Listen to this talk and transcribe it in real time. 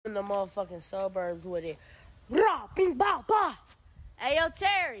in the motherfucking suburbs with it. Rah, bing, bow, bah. Hey, yo,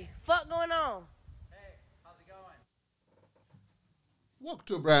 Terry, fuck going on? Hey, how's it going? Welcome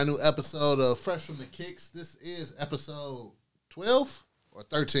to a brand new episode of Fresh from the Kicks. This is episode 12 or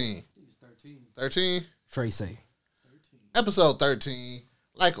 13? I think it's 13. 13? Tracy. 13. Episode 13.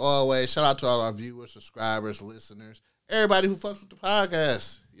 Like always, shout out to all our viewers, subscribers, listeners, everybody who fucks with the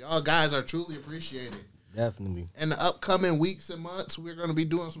podcast. Y'all guys are truly appreciated. Definitely. In the upcoming weeks and months, we're going to be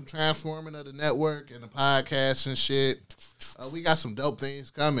doing some transforming of the network and the podcast and shit. We got some dope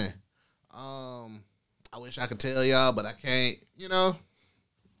things coming. I wish I could tell y'all, but I can't. You know,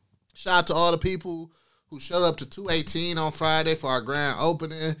 shout out to all the people who showed up to 218 on Friday for our grand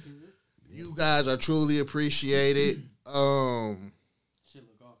opening. You guys are truly appreciated. Shit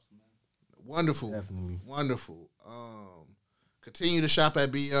look awesome, man. Wonderful. Definitely. Wonderful. Continue to shop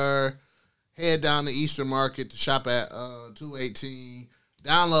at BR. Head down to Eastern Market to shop at 218.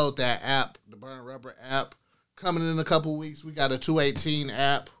 Download that app, the Burn Rubber app. Coming in a couple weeks, we got a 218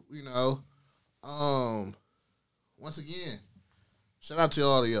 app, you know. Once again, shout out to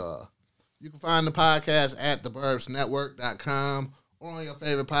all of y'all. You can find the podcast at theburbsnetwork.com or on your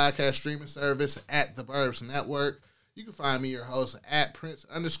favorite podcast streaming service at The Burbs Network. You can find me, your host, at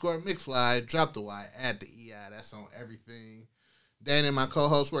Prince_McFly. Drop the Y, add the EI. That's on everything. Dan and my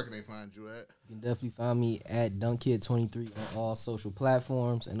co-host, where can they find you at? You can definitely find me at DunkKid23 on all social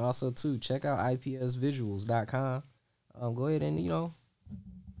platforms. And also, too, check out IPSvisuals.com. Go ahead and,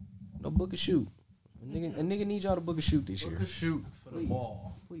 book a shoot. A nigga need y'all to book a shoot this year. Book a shoot for the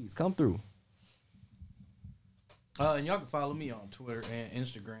ball. Please, come through. And y'all can follow me on Twitter and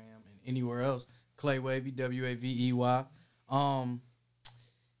Instagram and anywhere else. Claywavy, WAVEY.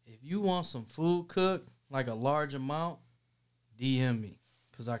 If you want some food cooked, like a large amount, DM me,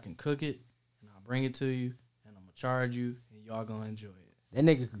 because I can cook it, and I'll bring it to you, and I'm going to charge you, and y'all going to enjoy it. That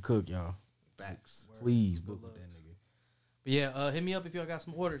nigga can cook, y'all. Facts. Please book with that nigga. But yeah, hit me up if y'all got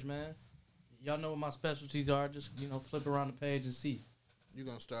some orders, man. Y'all know what my specialties are. Just, flip around the page and see. You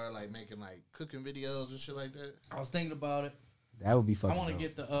gonna start, making, cooking videos and shit like that? I was thinking about it. That would be fucking I want to dope.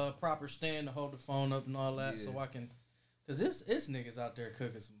 get the proper stand to hold the phone up and all that, so I can, because it's niggas out there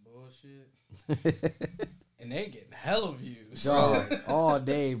cooking some bullshit, and they getting hella views. Dog, all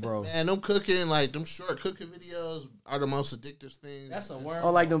day, bro. Man, them cooking, them short cooking videos are the most addictive things. That's a worm.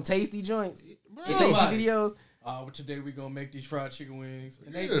 Oh, like them tasty joints? Bro. The tasty videos? Today we gonna make these fried chicken wings,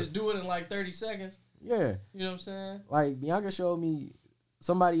 and they just do it in 30 seconds. Yeah. You know what I'm saying? Like, Bianca showed me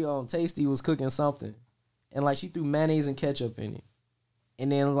somebody on Tasty was cooking something, and she threw mayonnaise and ketchup in it.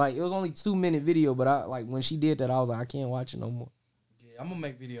 And then it was only 2-minute video, but I when she did that, I was like, I can't watch it no more. Yeah, I'm gonna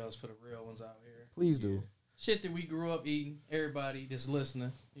make videos for the real ones out here. Please do. Shit that we grew up eating, everybody that's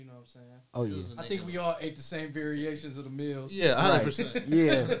listening, you know what I'm saying? Oh, yeah. I think we all ate the same variations of the meals. Yeah, 100%.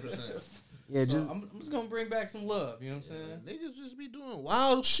 Yeah. 100%. Yeah, So I'm just gonna bring back some love, you know what I'm saying? Niggas just be doing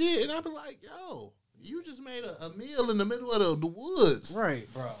wild shit, and I be like, yo, you just made a meal in the middle of the woods. Right.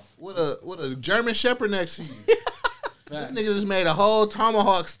 Bro. With a German Shepherd next to you. This Facts. nigga just made a whole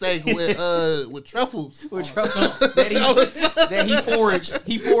tomahawk steak with truffles. that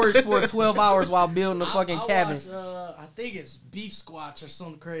he foraged for 12 hours while building a fucking cabin. Watch, I think it's beef squatch or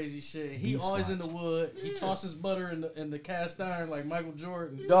some crazy shit. He Beef always squatch. in the wood. He tosses butter in the cast iron like Michael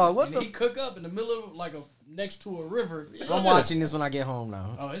Jordan. Dog, what and the he cook up in the middle of next to a river. I'm watching this when I get home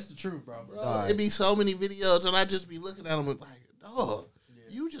now. Oh, it's the truth, bro. Bro, it be so many videos, and I just be looking at them like, dog,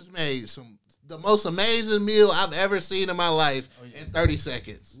 you just made the most amazing meal I've ever seen in my life in 30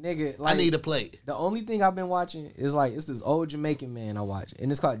 seconds. Nigga, I need a plate. The only thing I've been watching is it's this old Jamaican man I watch, and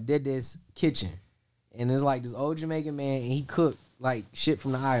it's called Dede's Kitchen. And it's this old Jamaican man, and he cook shit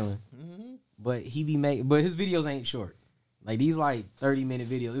from the island. Mm-hmm. But but his videos ain't short. These 30-minute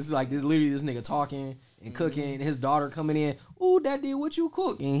videos. This is literally this nigga talking and cooking, and his daughter coming in. Ooh, Daddy, what you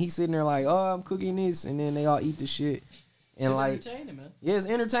cook? And he's sitting there oh, I'm cooking this, and then they all eat the shit. And It's entertaining, man. Yeah, it's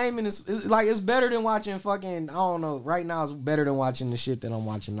entertainment. It's better than watching fucking, I don't know. Right now, it's better than watching the shit that I'm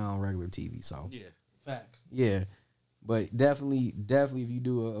watching now on regular TV. So Yeah. Facts. yeah, but definitely, if you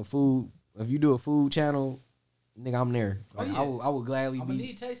do a food channel, nigga, I'm there. Oh, yeah. I will gladly I'm be. gonna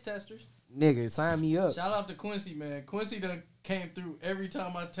need taste testers. Nigga, sign me up. Shout out to Quincy, man. Quincy done came through every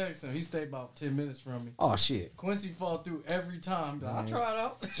time I text him. He stayed about 10 minutes from me. Oh shit. Quincy fall through every time. I try it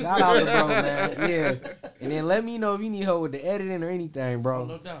out. Shout out to bro, man. Yeah, and then let me know if you need help with the editing or anything, bro. Oh,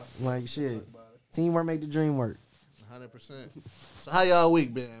 no doubt. Shit. Talk about it. Teamwork make the dream work. 100%. So how y'all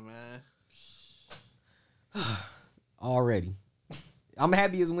week been, man? Already. I'm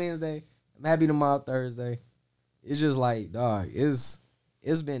happy it's Wednesday. I'm happy tomorrow Thursday. It's just dog, it's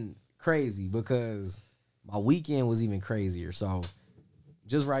been crazy because my weekend was even crazier. So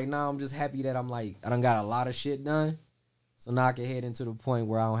just right now, I'm just happy that I'm like, I done got a lot of shit done. So now I can head into the point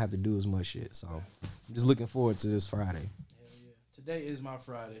where I don't have to do as much shit. So I'm just looking forward to this Friday. Hell yeah. Today is my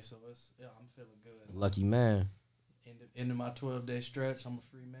Friday, so I'm feeling good. Lucky man. End of my 12-day stretch. I'm a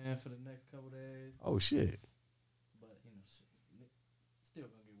free man for the next couple days. Oh, shit. But, still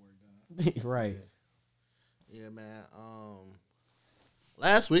going to get work done. Right. Yeah, man.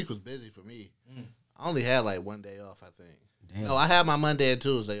 Last week was busy for me. I only had like one day off, I think. Damn. No, I had my Monday and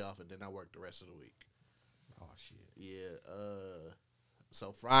Tuesday off, and then I worked the rest of the week. Oh, shit. Yeah.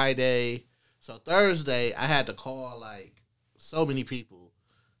 So Friday. So Thursday, I had to call like so many people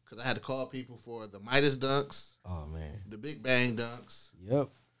because I had to call people for the Midas dunks. Oh, man. The Big Bang dunks. Yep.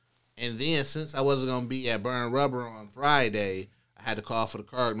 And then since I wasn't going to be at Burn Rubber on Friday, I had to call for the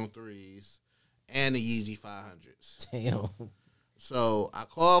Cardinal 3s and the Yeezy 500s. Damn. So I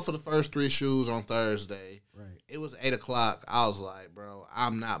called for the first 3 shoes on Thursday. Right. It was 8 o'clock. I was like, bro,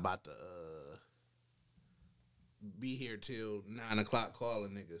 I'm not about to be here till 9 o'clock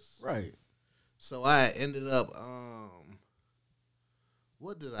calling niggas. Right. So I ended up,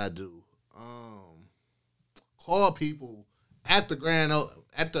 what did I do? Call people at the grand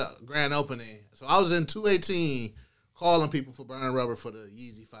opening. So I was in 218 calling people for Burn Rubber for the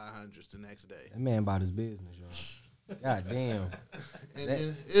Yeezy 500s the next day. That man about his business, y'all. God damn. And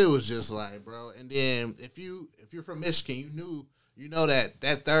then it was just like, bro. And then if you're from Michigan, you know that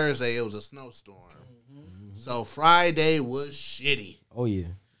Thursday it was a snowstorm. Mm-hmm. So Friday was shitty. Oh yeah,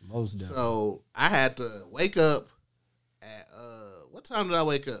 most definitely. So I had to wake up at what time did I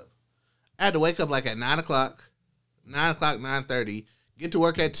wake up? I had to wake up like at 9 o'clock, 9:30. Get to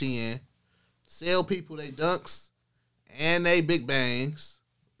work at 10. Sell people they dunks and they Big Bangs.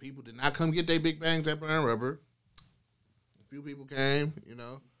 People did not come get their Big Bangs at Burn Rubber. A few people came, you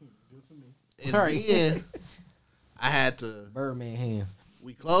know. Good for me. And Right. then I had to. Birdman hands.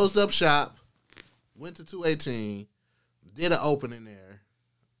 We closed up shop, went to 218, did an opening there.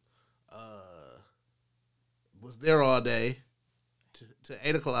 Was there all day to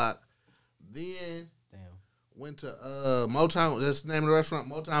 8 o'clock. Then Damn. went to Motown. That's the name of the restaurant,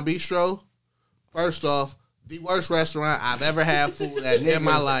 Motown Bistro. First off, the worst restaurant I've ever had food at in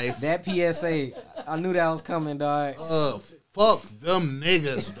my life. That PSA, I knew that was coming, dog. Fuck them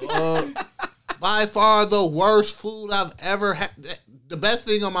niggas, dog. By far the worst food I've ever had. The best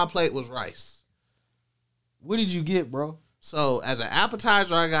thing on my plate was rice. What did you get, bro? So as an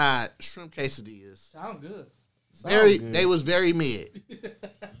appetizer, I got shrimp quesadillas. Sound good. Very, good. they was very mid.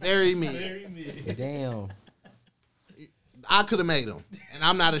 Very mid. Very mid. Damn. I could have made them, and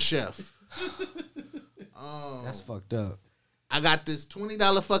I'm not a chef. That's fucked up. I got this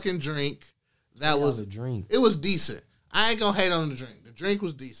 $20 fucking drink. That was a drink. It was decent. I ain't gonna hate on the drink. The drink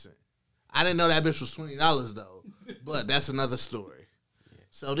was decent. I didn't know that bitch was $20 though, but that's another story.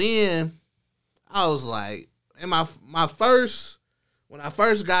 So then I was like, in my first, when I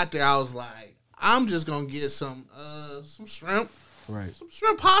first got there, I was like, I'm just gonna get some shrimp, Right. some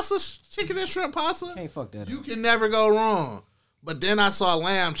shrimp pasta, chicken and shrimp pasta. Can't fuck that You up. can never go wrong. But then I saw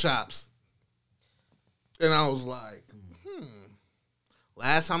lamb chops, and I was like,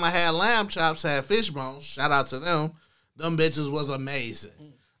 Last time I had lamb chops, had fish bones. Shout out to them. Them bitches was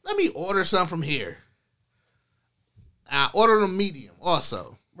amazing. Let me order some from here. I ordered them medium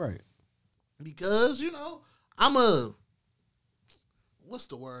also. Right. Because, what's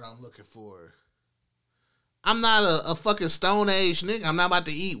the word I'm looking for? I'm not a fucking stone age nigga. I'm not about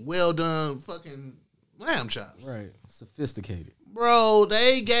to eat well done fucking lamb chops. Right. Sophisticated. Bro,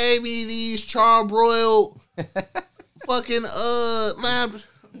 they gave me these charbroiled fucking lamb.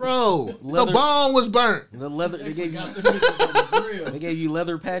 Bro, Leather. the bone was burnt. The leather. They gave you. Got the bitches on the grill. They gave you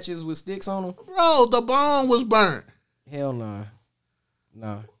leather patches with sticks on them. Bro, the bone was burnt. Hell nah.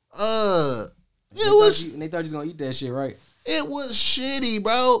 Nah. It was And they thought you was gonna eat that shit, right? it was shitty,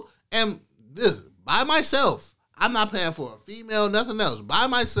 bro. And this by myself. I'm not paying for a female, nothing else. By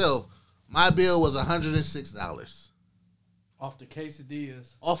myself, my bill was $106. Off the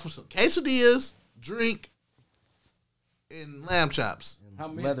quesadillas. Off of some quesadillas, drink, and lamb chops. How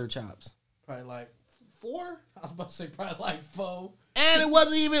many? Leather chops. Probably like, 4? I was about to say probably like 4. And it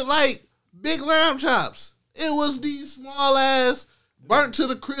wasn't even like big lamb chops. It was these small ass, burnt to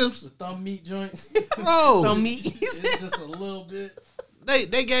the The crisp. thumb meat joints. Bro, Some meat. It's just a little bit.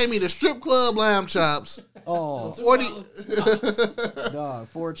 they gave me the strip club lamb chops. Oh, 40 $2 dog.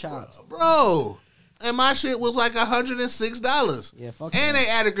 4 chops. Bro. And my shit was like $106. Yeah, fuck And that. they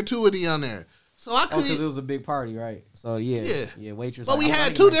added gratuity on there. So I Oh, because it couldn't. was a big party, right? So yeah, Yeah. yeah. Waitress. But we like, had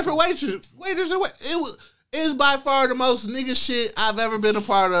I'm two not even different waiters. It was It's by far the most nigga shit I've ever been a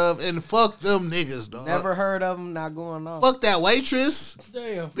part of, and fuck them niggas, dog. Never heard of them, not going on. Fuck that waitress.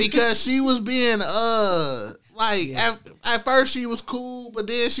 Damn. Because she was being, like, at first she was cool, but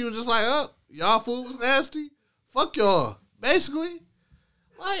then she was just like, oh, y'all food was nasty? Fuck y'all. Basically.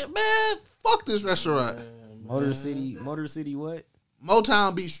 Like, man, fuck this restaurant. Motor City what?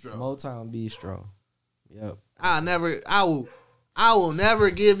 Motown Bistro. Motown Bistro. Yep. I will never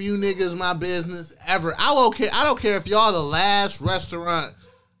give you niggas my business ever. I don't care if y'all the last restaurant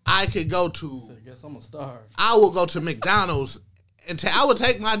I could go to. I guess I'm gonna starve. I will go to McDonald's and I will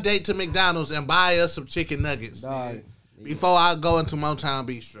take my date to McDonald's and buy us some chicken nuggets nigga, before I go into Motown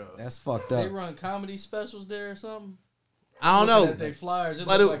Bistro. That's fucked up. They run comedy specials there or something. I don't know. At they flyers, it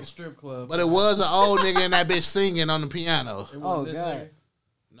looked like a strip club. But it was an old nigga in that bitch singing on the piano. Oh God.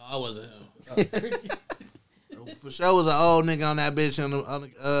 No, I wasn't him. For sure was an old nigga on that bitch on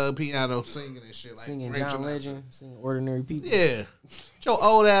the piano singing and shit. Like Singing John Legend, singing Ordinary People. Yeah. Get your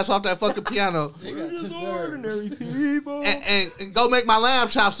old ass off that fucking piano. Just ordinary people. And go make my lamb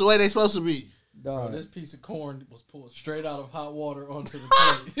chops the way they supposed to be. Bro, this piece of corn was pulled straight out of hot water onto the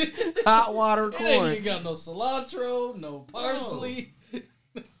plate. Hot water corn. It ain't even got no cilantro, no parsley.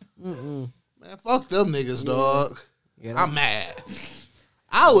 Man, fuck them niggas, dog. Yeah, I'm mad.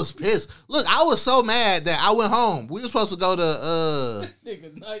 I was pissed. Look, I was so mad that I went home. We were supposed to go to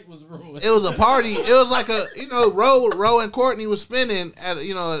nigga night was ruined. It was a party. It was like a Ro and Courtney was spinning at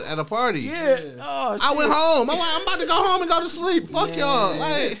a party. Yeah. Oh, I went home. I'm like, I'm about to go home and go to sleep. Fuck y'all.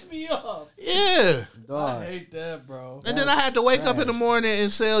 Like, Piss me off. yeah. I hate that, bro. And then I had to wake up in the morning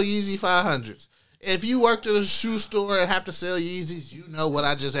and sell Yeezy 500s. If you worked at a shoe store and have to sell Yeezys, you know what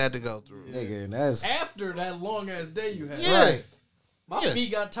I just had to go through. Nigga, that's after that long ass day you had. Yeah. Right. My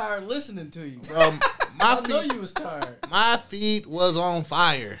feet got tired listening to you. Bro, I know you was tired. My feet was on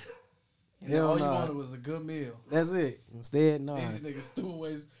fire. And all you wanted was a good meal. That's it. Instead, no. These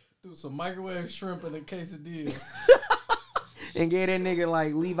niggas threw some microwave shrimp in a quesadilla. And gave that nigga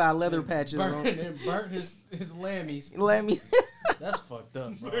like Levi leather patches on. And burnt his lammies. That's fucked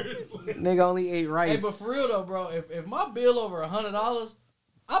up, bro. Nigga only ate rice. Hey, but for real though, bro, if my bill over $100,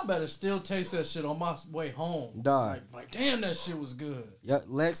 I better still taste that shit on my way home. Dog. Like damn, that shit was good. Yeah,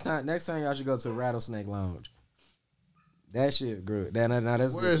 next time y'all should go to Rattlesnake Lounge. That shit good.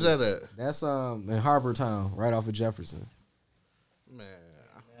 That's Where good. is that at? That's in Harbor Town, right off of Jefferson. Man,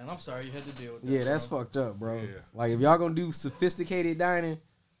 I'm sorry you had to deal with that. Yeah, that's bro. fucked up, bro. Yeah. Like if y'all gonna do sophisticated dining,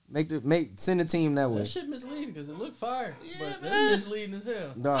 send a team that way. That shit misleading because it looked fire, Yeah, but man. that's misleading as hell.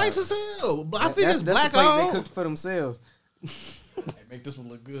 Dog. nice as hell. But I think That's it's black the place they owned. cooked for themselves. Hey, make this one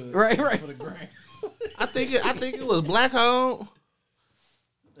look good. Right. For the gram. I think it was black owned.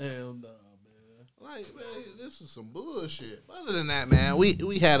 Hell no, man. Like, man, this is some bullshit. Other than that, man,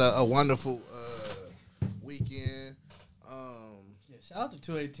 we had a wonderful weekend. Yeah, shout out to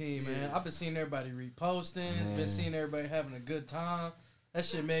 218, man. I've been seeing everybody reposting. Man. Been seeing everybody having a good time. That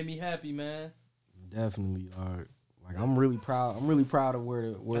shit made me happy, man. Definitely, dog. Like I'm really proud. I'm really proud of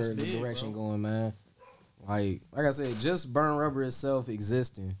where That's the big, direction bro. going, man. Like I said, just Burn Rubber itself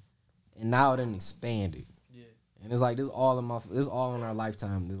existing, and now it done expanded. Yeah. And it's like this all in our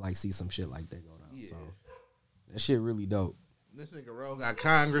lifetime to like see some shit like that go down. Yeah. So that shit really dope. This nigga Ro got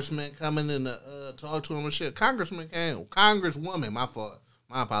congressmen coming in to talk to him and shit. Congresswoman, my fault.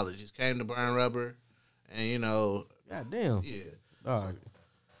 My apologies. Came to Burn Rubber, and God damn. yeah. Dog,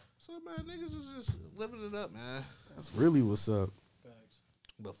 So man, niggas is just living it up, man. that's really what's up. Facts.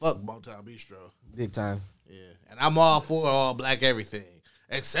 But fuck Motown Bistro. Big time. Yeah, and I'm all for all black everything.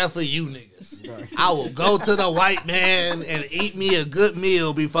 Except for you niggas. I will go to the white man and eat me a good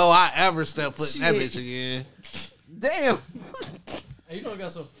meal before I ever step foot in that bitch again. Damn. Hey, you know what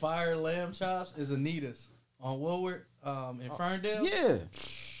got some fire lamb chops? Is Anita's on Woodward in Ferndale. Yeah.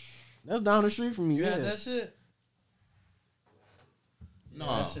 That's down the street from me. You Yeah. had that shit? No,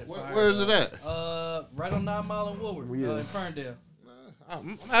 Yeah, that shit fire, where is it bro. at? Right on 9 Mile and Woodward Yeah. in Ferndale.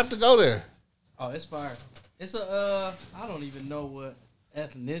 I'm gonna have to go there. Oh, it's fire. It's I don't even know what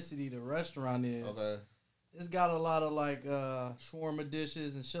ethnicity the restaurant is. Okay. It's got a lot of like shawarma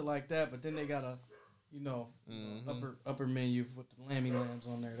dishes and shit like that, but then they got a, upper menu with the lammy lambs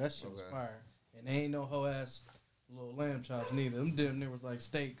on there. That shit was Okay. fire. And they ain't no hoe ass little lamb chops neither. Them damn near was like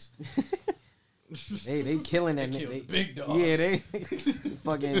steaks. They killing that They nigga. killed big dogs. Yeah, they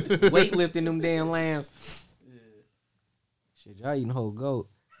fucking weightlifting them damn lambs. Yeah. Shit, y'all eating whole goat.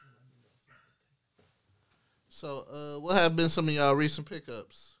 So, what have been some of y'all recent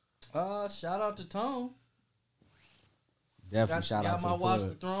pickups? Shout out to Tone. Definitely shout out to my the Watch plug.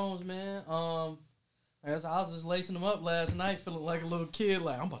 the Thrones, man. I was just lacing them up last night, feeling like a little kid.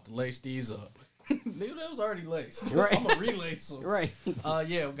 Like I'm about to lace these up. Nigga, that was already laced. Right. I'm gonna relace them. Right.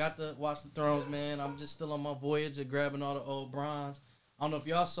 Yeah, we got to watch the Thrones, man. I'm just still on my voyage of grabbing all the old bronze. I don't know if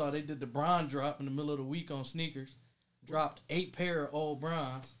y'all saw, they did the bronze drop in the middle of the week on sneakers. Dropped 8 pair of old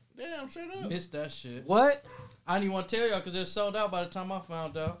bronze. Damn, straight up. Missed that shit. What? I didn't even want to tell y'all because they're sold out by the time I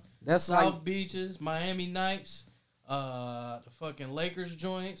found out. That's South like Beaches, Miami Knights, the fucking Lakers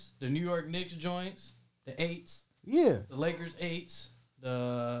joints, the New York Knicks joints, the 8s, yeah. the Lakers 8s,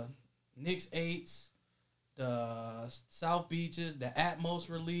 the Knicks 8s, the South Beaches, the Atmos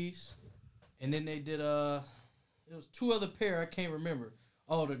release, and then they did it was 2 other pair I can't remember.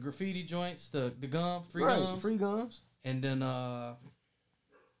 Oh, the graffiti joints, the gum, free gums, Free gums. and then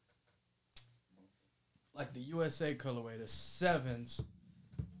like the USA colorway, the 7s.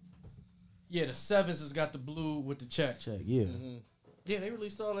 Yeah, the 7s has got the blue with the check. Yeah. Mm-hmm. Yeah, they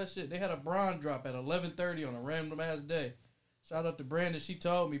released all that shit. They had a bronze drop at 11:30 on a random ass day. Shout out to Brandon. She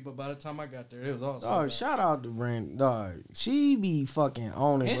told me, but by the time I got there, it was awesome. Oh, shout out to Brand. Dog, she be fucking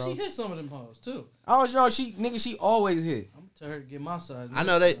on it, And bro. she hit some of them hoes too. Oh, no, she always hit. I'm gonna tell her to get my size. I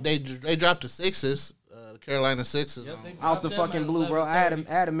know they dropped the 6s, the Carolina 6s. Yep, on. they Off dropped the them fucking at blue, bro. I had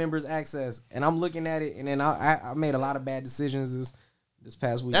 11:30. a members access, and I'm looking at it, and then I made a lot of bad decisions this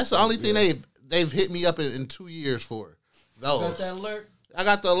past week. That's the only thing they've hit me up in 2 years for. Got Those. that alert. I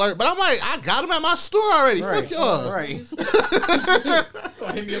got the alert, but I'm like, I got them at my store already. right. Fuck y'all. Right.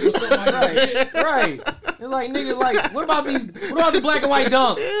 Gonna hit me up with something I can hit. Right. It's like, nigga, like, what about the black and white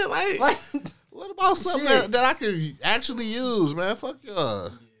dunk? Yeah, like, Like, what about something shit. that I could actually use, man? Fuck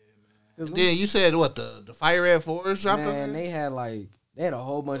y'all. cause Then you said what the Fire Red 4s dropped man, on there? they had a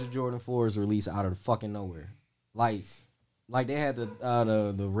whole bunch of Jordan 4s released out of the fucking nowhere. Like they had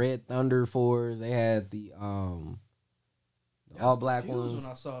the Red Thunder 4s. They had the all black ones.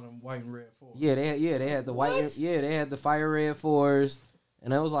 When I saw them white and red 4s. Yeah, they had the white. Yeah, they had the Fire Red 4s,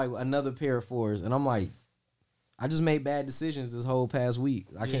 and that was like another pair of 4s. And I'm like, I just made bad decisions this whole past week.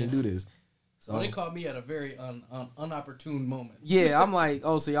 I can't do this. So they caught me at a very unopportune moment. Yeah, I'm like,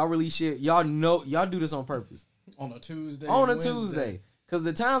 oh, so y'all release shit. Y'all know y'all do this on purpose. On a Tuesday. On a Wednesday. Tuesday. Cause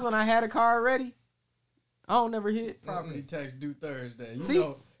the times when I had a car ready, I don't never hit. Property tax due Thursday. You See?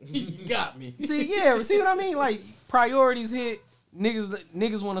 know, you got me. See what I mean? Like priorities hit,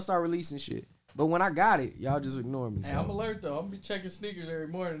 niggas want to start releasing shit. But when I got it, y'all just ignore me. Hey, So. I'm alert though. I'm gonna be checking sneakers every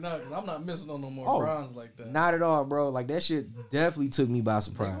morning now because I'm not missing on no more Oh, bronze like that. Not at all, bro. Like that shit definitely took me by They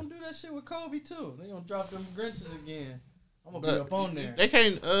surprise. gonna do that shit with Kobe too. They gonna drop them Grinches again. I'm gonna be up on there. They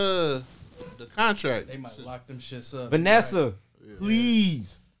can't the contract. They might lock them shits up. Vanessa, Yeah.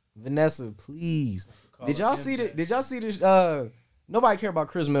 please. Vanessa, please. Call Did it y'all see impact. Did y'all see this? Nobody care about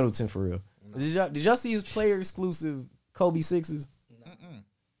Chris Middleton for real. Did y'all see his player exclusive Kobe 6s?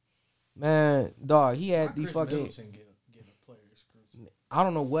 Man, dog, he had Why the Chris fucking. Middleton get a player exclusive? I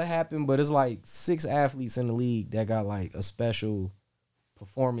don't know what happened, but it's like 6 athletes in the league that got like a special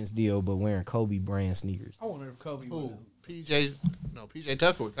performance deal, but wearing Kobe brand sneakers. I wonder if Kobe Who? would. PJ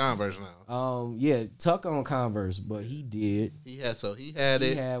Tucker with Converse now. Yeah, Tuck on Converse, but he did. He had He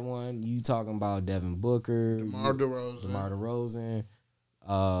it. had one. You talking about Devin Booker, DeMar DeRozan. DeMar DeRozan,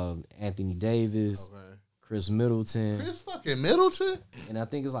 Anthony Davis, Okay. Chris Middleton, Chris fucking Middleton. and I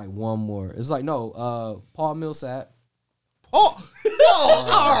think it's like one more. It's like Paul Millsap. Oh,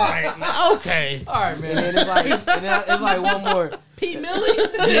 all right. Okay. All right, man. And then it's like one more. P. Millie?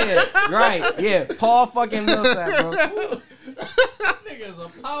 Yeah, right. Yeah, Paul fucking Millsap, bro. Nigga's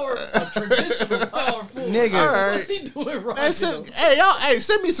a traditional power forward. Nigga. All right. What's he doing wrong? Hey,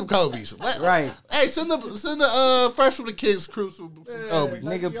 send me some Kobe's. Right. Hey, send the Fresh from the Kids crew some Kobe's.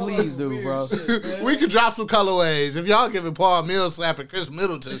 Nigga, please do, bro. We could drop some colorways if y'all giving Paul Millsap and Chris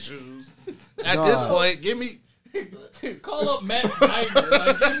Middleton shoes. At this Dog. point, give me. Call up Matt Geiger.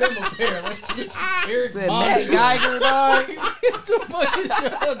 Like, give him a pair. Like, Eric Said Bobby. Matt Geiger, dog. What the fuck is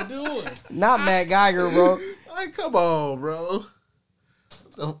y'all doing? Not Matt Geiger, bro. Like, come on, bro.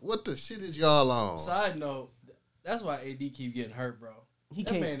 What the shit is y'all on? Side note, that's why AD keep getting hurt, bro. He That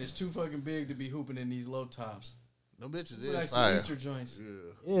can't. man is too fucking big to be hooping in these low tops. Them bitches Like is some fire. Easter joints.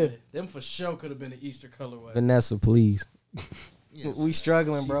 Yeah. Yeah. Them for sure could have been an Easter colorway. Vanessa, please. Yes. We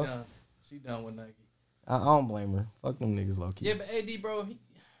struggling, bro. She done with Nike. I don't blame her. Fuck them niggas low key. Yeah, but AD, bro,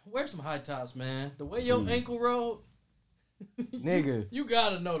 wear some high tops, man. The way your Please. ankle rolled, Nigga, you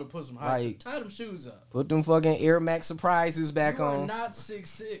gotta know to put some high Like- tie them shoes up. put them fucking Air Max surprises back You are on. not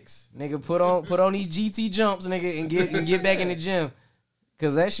 6'6". Nigga, put on these GT jumps, nigga, and get back in the gym.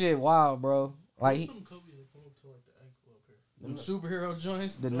 Cause that shit wild, bro. Like Them superhero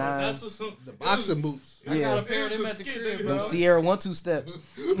joints. the That's nines, just some, The boxing boots. I got yeah. a pair of them at the crib, bro. Them Sierra 1-2 steps.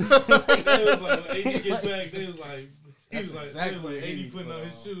 They was like, when AD get back, they was like, He was like, exactly what AD he putting put on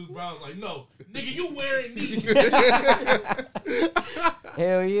his on. shoes. Brown was like, no, nigga, you wearing these.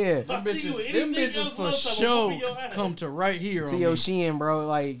 Hell yeah. I see you with Them anything bitches else, for no time, I'm sure whooping your ass. come to right here on T.O. me. Sheehan, bro.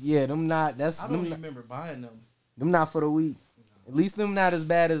 Like, yeah, them not. That's I them don't not, even remember buying them. them not for the week. At least them not as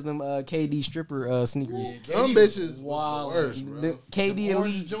bad as them KD stripper sneakers. Them bitches was the worst, bro. The KD The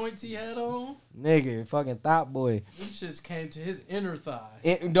orange Elite, joints he had on, nigga, fucking thought boy. them shits came to his inner thigh.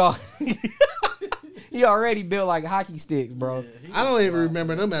 And, dog, he already built like hockey sticks, bro. Yeah, he I don't was even wild.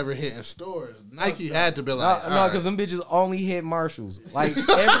 remember them ever hitting stores. Nike had to be like, No, because them bitches only hit Marshalls. Like it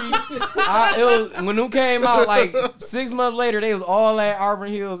was when them came out. Like 6 months later, they was all at Auburn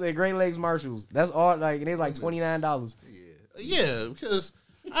Hills at Great Lakes Marshalls. That's all. Like and it was like $29. yeah, because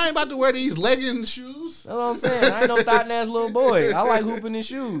I ain't about to wear these legging shoes. That's what I'm saying. I ain't no thought ass little boy. I like hooping in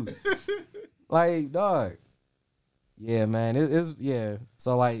shoes. Like dog. Yeah, man. It's yeah.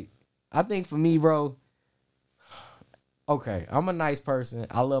 So like, I think for me, bro. Okay, I'm a nice person.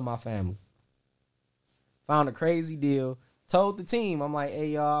 I love my family. Found a crazy deal. Told the team, I'm like, hey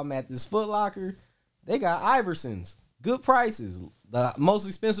y'all, I'm at this Foot Locker. They got Iversons. Good prices. The most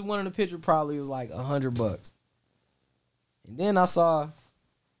expensive one in the picture probably was like $100. And then I saw,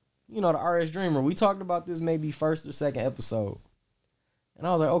 the RS Dreamer. We talked about this maybe first or second episode. And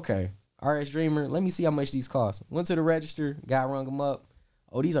I was like, okay, RS Dreamer, let me see how much these cost. Went to the register, guy rung them up.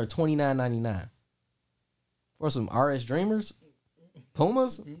 Oh, these are $29.99. For some RS Dreamers?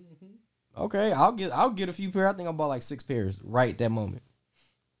 Pumas? Okay, I'll get a few pairs. I think I bought like 6 pairs right that moment.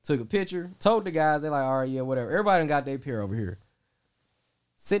 Took a picture, told the guys, they're like, all right, yeah, whatever. Everybody done got their pair over here.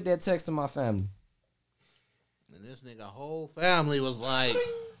 Sent that text to my family. And this nigga whole family was like,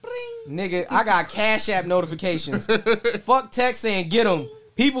 Nigga, I got Cash App notifications. Fuck text saying get them.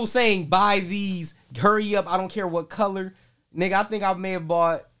 People saying buy these, hurry up, I don't care what color. Nigga, I think I may have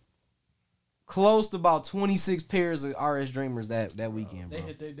bought close to about 26 pairs of RS Dreamers that weekend, bro. They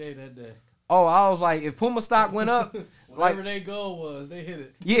hit their day that day. Oh, I was like, if Puma stock went up, Whatever their goal was, they hit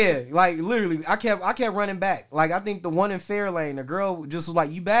it. yeah, like literally, I kept running back. Like I think the one in Fairlane, the girl just was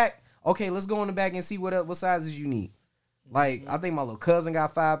like, "You back? Okay, let's go in the back and see what sizes you need." Like I think my little cousin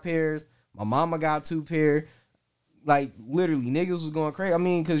got 5 pairs, my mama got 2 pair. Like literally, niggas was going crazy. I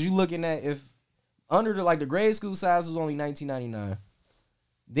mean, because you looking at if under the grade school size was only $19.99.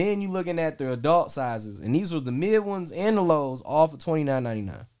 Then you looking at the adult sizes, and these was the mid ones and the lows, all for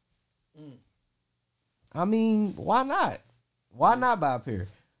 $29.99. I mean, why not? Why not buy a pair?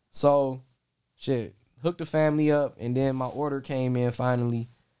 So, shit, hooked the family up, and then my order came in finally.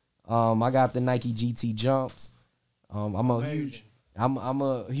 I got the Nike GT jumps. I'm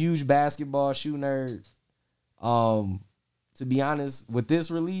a huge basketball shoe nerd. To be honest, with this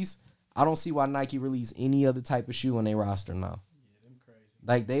release, I don't see why Nike release any other type of shoe on their roster now.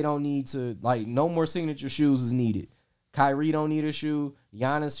 Like, they don't need to, like, no more signature shoes is needed. Kyrie don't need a shoe.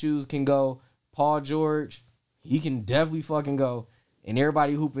 Giannis shoes can go. Paul George, he can definitely fucking go. And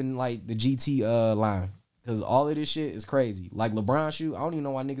everybody hooping, like, the GT line. Because all of this shit is crazy. Like, LeBron shoe, I don't even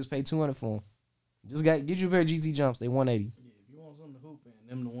know why niggas pay $200 for them. Just get you a pair of GT jumps. They $180. Yeah, if you want something to hoop in,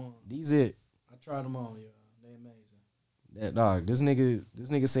 them the ones. These it. I tried them on, y'all. They amazing. That dog, this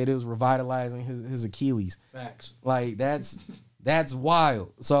nigga said it was revitalizing his Achilles. Facts. Like, that's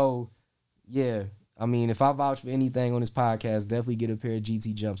wild. So, yeah. I mean, if I vouch for anything on this podcast, definitely get a pair of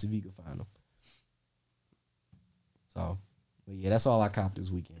GT jumps if you can find them. So, but yeah, that's all I copped this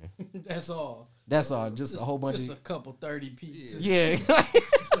weekend. That's all. That's all. Just a whole bunch just of... a couple 30 pieces. Yeah.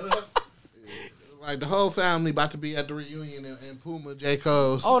 like the whole family about to be at the reunion in Puma, J.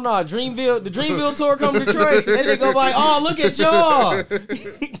 Cole's. Oh, no. the Dreamville tour coming to Detroit. And they go like, oh, look at y'all.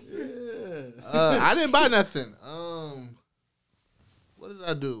 I didn't buy nothing. What did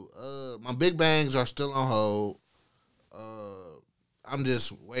I do? My big bangs are still on hold. I'm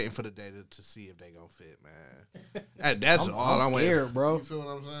just waiting for the data to see if they gonna fit, man. That's all I'm waiting scared, for. bro. You feel what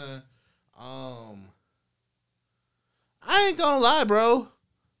I'm saying? I ain't gonna lie, bro.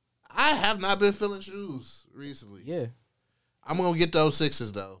 I have not been feeling shoes recently. Yeah. I'm gonna get those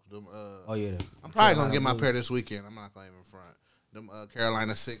 6s though. Them, Oh, yeah. I'm probably gonna get my pair this weekend. I'm not gonna even front. Them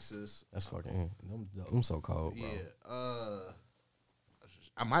Carolina 6s. That's fucking... I'm so cold, bro. Yeah.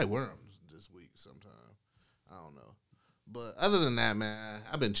 I might wear them this week sometime. I don't know. But other than that, man,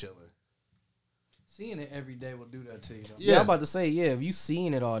 I've been chilling. Seeing it every day will do that to you. Though. Yeah, I'm about to say, yeah, if you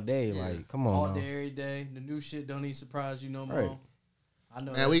seen it all day, like, come on. All now. day, every day. The new shit don't even surprise you no more. Right. I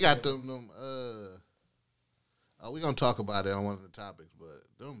know. Man, we got them we gonna talk about it on one of the topics, but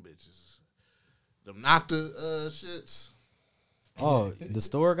them bitches, them Nocta shits. Oh, the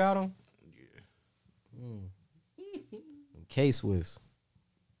store got them? Yeah. K-Swiss.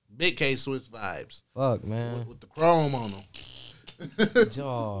 big K Swiss vibes. Fuck, man. With the chrome on them.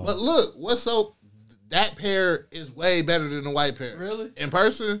 Jaw. But look, that pair is way better than the white pair. Really? In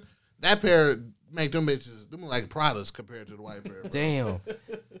person, that pair make them bitches, them like Pradas compared to the white pair. Bro. Damn.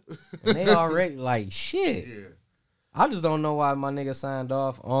 And they already like shit. Yeah. I just don't know why my nigga signed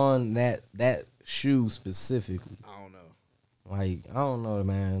off on that shoe specifically. I don't know. Like, I don't know,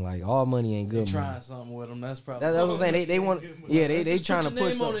 man. Like, all money ain't good. They trying money. something with them. That's probably. That's what I'm saying. They want. Yeah, they Just trying to put your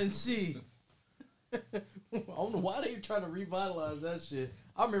put name on it something. and see. I don't know why they trying to revitalize that shit.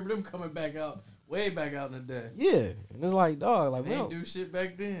 I remember them coming back out, way back out in the day. Yeah, and it's like, dog, like They we didn't don't. do shit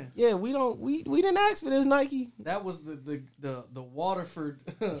back then. Yeah, we didn't ask for this, Nike. That was the Waterford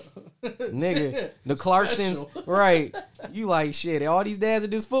Nigga, the Clarkstons, Special. right? You like shit. All these dads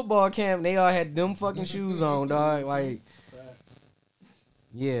at this football camp, they all had them fucking shoes on, dog. Like,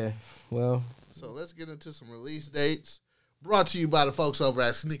 yeah. Well, So let's get into some release dates. Brought to you by the folks over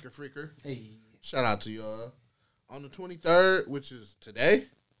at Sneaker Freaker. Hey, Shout out to y'all. On the 23rd, which is today.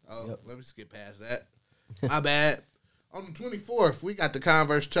 Oh, Yep. let me skip past that. My bad. On the 24th, we got the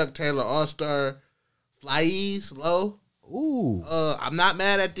Converse Chuck Taylor All-Star Flyes low. ooh, I'm not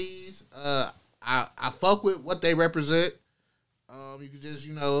mad at these. I fuck with what they represent. You can just,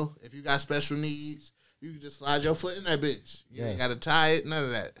 if you got special needs, you can just slide your foot in that bitch. You ain't Yes. got to tie it, none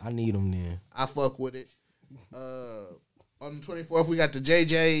of that. I need them then. I fuck with it. On the 24th, we got the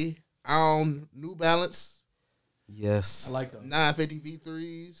JJ on New Balance Yes, I like them. 950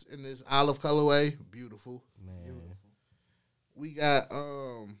 V3s in this olive colorway. Beautiful. man. We got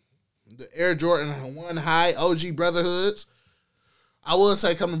the Air Jordan 1 High OG Brotherhoods. I would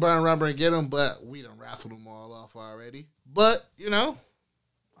say come to Burn Rubber and get them, but we done raffled them all off already. But, I'm gonna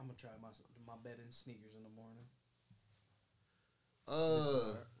try my bet in sneakers in the morning.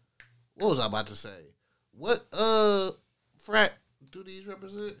 what was I about to say? What frat do these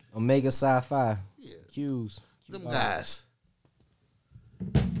represent? Omega Sci-Fi, Yeah, Q's, them guys.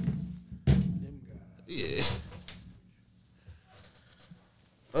 Them guys. Yeah.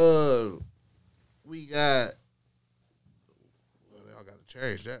 We got. Well, y'all got to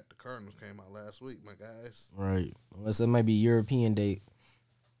change that. The Cardinals came out last week, my guys. right? Unless it might be European date.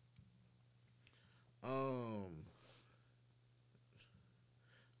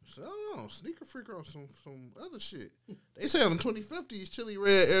 So I don't know. Sneaker Freaker on some other shit. They say on the 25th, these Chili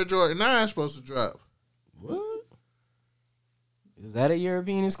Red Air Jordan 9 supposed to drop. What? Is that a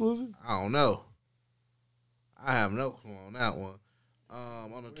European exclusive? I don't know. I have no clue on that one. On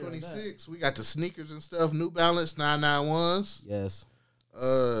the Where on 26th, we got the sneakers and stuff. New Balance 991s. Yes.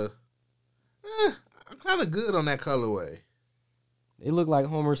 I'm kind of good on that colorway. They look like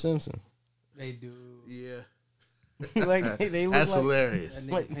Homer Simpson. They do. Yeah. Like they look That's like hilarious. That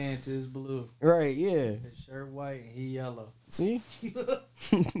nigga Like- pants is blue. right. Yeah. His shirt white and he yellow. See.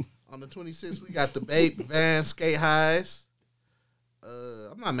 On the 26th, we got the Bape Van Skate Highs.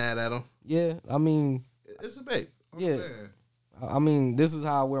 I'm not mad at them. Yeah. I mean, It's a Bape. Yeah. I mean, this is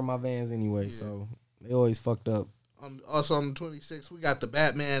how I wear my Vans anyway. Yeah. So they always fucked up. Also on the 26th, we got the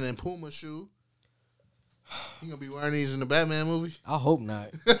Batman and Puma shoe. You gonna be wearing these in the Batman movie? I hope not.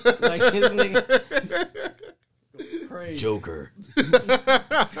 Like this nigga. Crazy. Joker.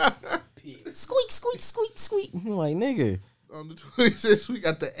 Pig. Squeak, squeak, squeak, squeak. I'm like, nigga. On the 26th, we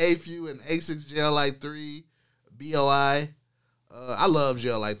got the AFU and A6 Gel Light 3 BOI. I love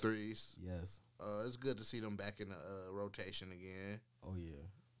Gel Light 3s. Yes. It's good to see them back in the rotation again. Oh yeah.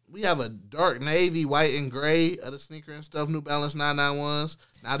 We have a dark navy, white, and gray of the sneaker and stuff, New Balance 991s.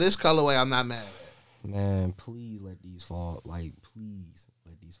 Now, this colorway, I'm not mad at. Man, please let these fall. Like, please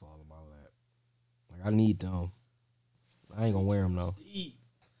let these fall in my lap. Like, I need them. I ain't gonna wear them though. Eat.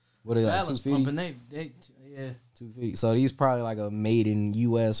 What are they, like, Balance 250? pumping. They yeah. 250. So these probably like a made in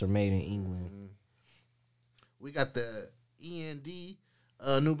U.S. or made in England. We got the END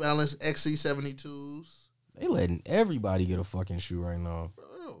New Balance XC72s. They letting everybody get a fucking shoe right now.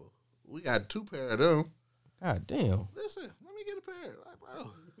 Bro, we got 2 pair of them. God damn, Listen, let me get a pair. Like,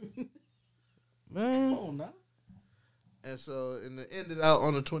 bro. man. Come on now. And so, in the end it out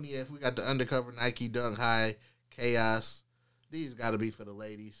on the 20th, we got the Undercover Nike Dunk High Chaos. These got to be for the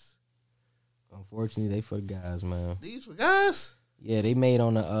ladies. Unfortunately, they for the guys, man. These for guys? Yeah, they made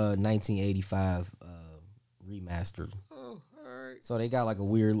on the 1985 remastered. Oh, all right. So they got like a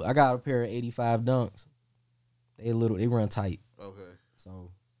weird. I got a pair of 85 dunks. They run tight. Okay.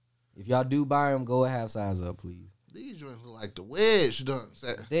 So if y'all do buy them, go a half size up, please. These joints look like the wedge dunks.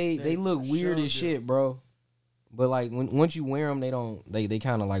 They They look for weird sure as do. shit, bro. But like once you wear them, they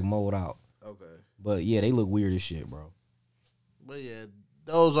kind of like mold out. Okay. But yeah, they look weird as shit, bro. But yeah,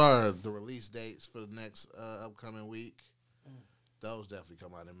 those are the release dates for the next upcoming week. Those definitely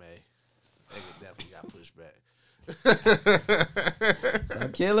come out in May. They definitely got pushed back.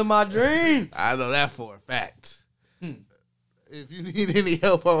 Stop killing my dream. I know that for a fact. If you need any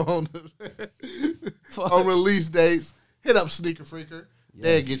help on release dates, hit up Sneaker Freaker. Yes.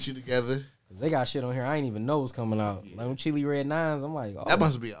 They'll get you together. They got shit on here I ain't even know was coming out. Like them Chili Red 9s, I'm like, oh, That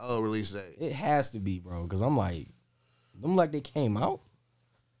must be an old release date. it has to be, bro. Because I'm like, them like they came out.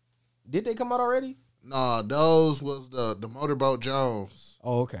 Did they come out already? No, those was the Motorboat Jones.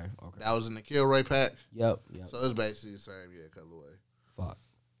 Oh, okay. That was in the Kilroy pack. Yep. So it's basically the same, colorway. Fuck.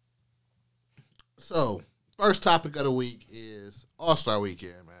 So, first topic of the week is All-Star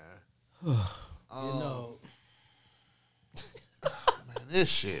Weekend, man. Man,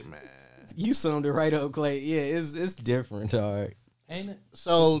 This shit, man. You summed it right up, Clay. Yeah, it's different, all right. ain't it?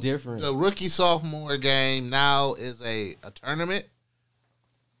 So It's different. the rookie-sophomore game now is a tournament.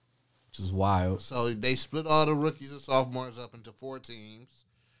 Which is wild. So they split all the rookies and sophomores up into 4 teams,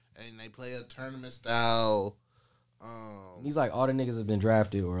 and they play a tournament style. These like all the niggas have been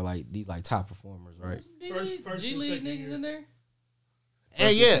drafted or like these like top performers, right? First G and League second niggas year. in there? And First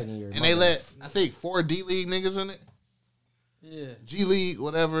and second year, and my they bad. let I think 4 D League niggas in it. Yeah. G League,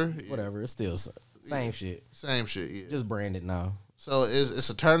 whatever. Whatever. It's still same shit. Same shit. Yeah. Just branded now. So it's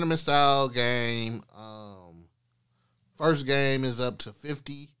a tournament style game. First game is up to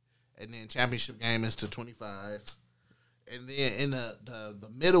 50, and then championship game is to 25. And then in the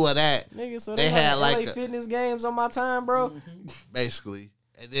middle of that, Nigga, so They they had, had like, LA fitness games on my time, bro. basically,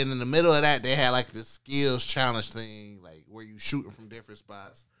 and then in the middle of that, they had like the skills challenge thing, like where you shooting from different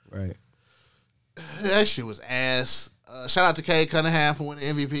spots. Right. That shit was ass. Shout out to Kay Cunningham for winning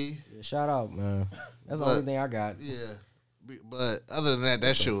MVP. Yeah, shout out, man. That's the But- only thing I got. Yeah, but other than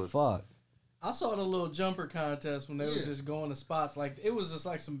that shit was Fuck. I saw the little jumper contest when they was Yeah. just going to spots. Like, it was just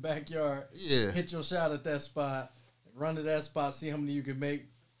like some backyard. yeah. Hit your shot at that spot. Run to that spot. See how many you can make.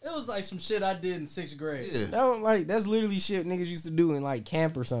 It was like some shit I did in 6th grade. Yeah. That's literally shit niggas used to do in like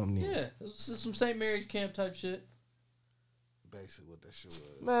camp or something. Yeah. It was just some St. Mary's camp type shit. Basically what that shit was.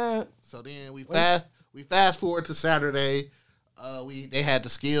 Man, So then we fast forward to Saturday. They had the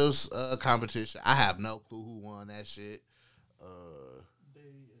skills competition. I have no clue who won that shit.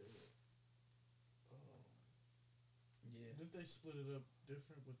 Didn't they split it up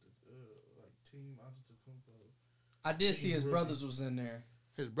different with the like Team Antetokounmpo? I did see his Team brothers was in there.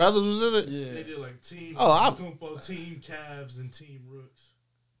 His brothers was in it. Yeah. They did like Team Oh, Antetokounmpo, Team Cavs, and Team Rooks,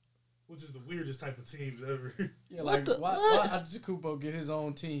 which is the weirdest type of teams ever. Yeah, What like, the- why what? Antetokounmpo get his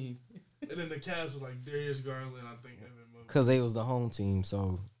own team? And then the Cavs was like Darius Garland, I think. Evan Mobley. because they was the home team,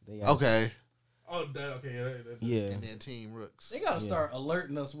 so they got, Okay. Oh, that okay. That, Yeah. And then Team Rooks. They gotta Yeah. start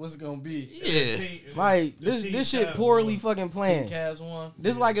alerting us what's gonna be. Yeah. Like The this Team shit Cavs poorly won. fucking Team planned. Cavs won.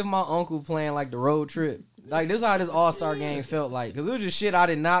 This like if my uncle playing like the road trip. Like this how this All-Star game felt like. Cause it was just shit I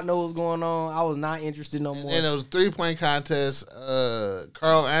did not know was going on. I was not interested no And more. then it was a 3-point contest.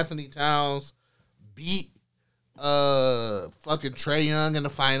 Carl Anthony Towns beat fucking Trae Young in the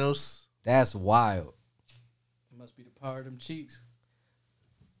finals. That's wild. It must be the power of them cheeks.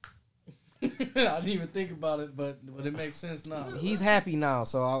 I didn't even think about it, but it makes sense now. He's happy now,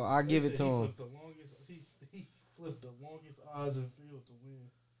 so I give it to him. He flipped the longest odds in field to win.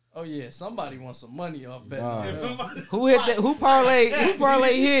 Oh yeah, somebody wants some money off betting. Nah. on that. Who hit that? Who parlay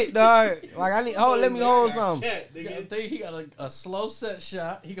hit, dog? Like I need. Oh, let me hold something, He got a slow set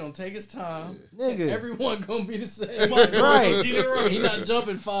shot. He gonna take his time. nigga. Everyone gonna be the same. Right. He not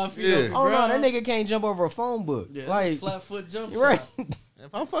jumping 5 feet Yeah. off the Oh no, that ground. nigga can't jump over a phone book. Yeah, Like flat foot jump right. shot.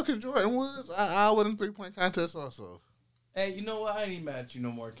 If I'm fucking Jordan Woods, I win a 3-point contest also. Hey, you know what? I ain't even mad at you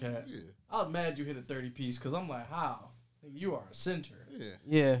no more, Cat. Yeah. I was mad you hit a 30-piece because I'm like, how? Nigga, you are a center. Yeah.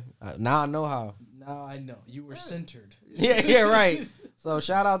 Yeah. Now I know how. Now I know. You were centered. Yeah, right. So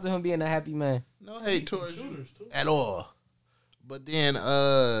shout out to him being a happy man. No hate towards you Shooters too. at all. But then,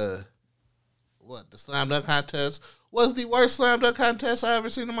 the slam dunk contest was the worst slam dunk contest I ever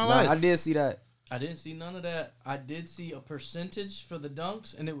seen in my life. I did see that. I didn't see none of that. I did see a percentage for the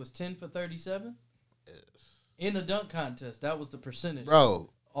dunks, and it was 10 for 37. In a dunk contest, that was the percentage. Bro,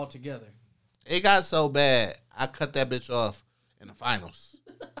 Altogether. it got so bad, I cut that bitch off in the finals.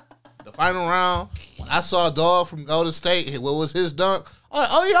 The final round, when I saw Dog from Golden State hit what was his dunk, I'm like,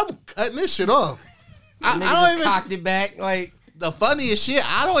 oh yeah, I'm cutting this shit off. I Nigga don't just even. cocked it back like. The funniest shit,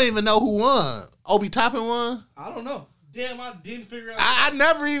 I don't even know who won. Obi Toppin won. I don't know. Damn, I didn't figure out. I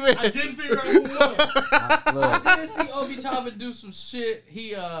never even. I didn't figure out who won. Look, I did see Obi Toppin do some shit.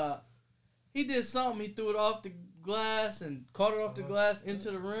 He did something. He threw it off the glass and caught it off the glass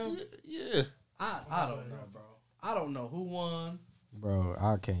into the rim. Yeah. I don't know, bro. I don't know who won. bro,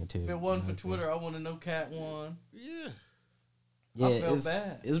 I can't tell. If it wasn't for Twitter, I want to know Cat won. Yeah. Yeah, I felt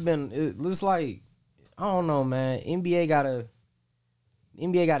bad. It's like, I don't know, man. NBA gotta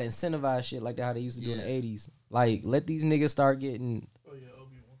incentivize shit like that how they used to do in the 80s. Like, let these niggas start getting. Oh yeah,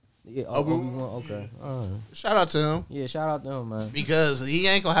 Obi-Wan. Yeah, Obi-Wan? Obi-Wan. Okay. All right. Shout out to him Yeah, shout out to him, man. because he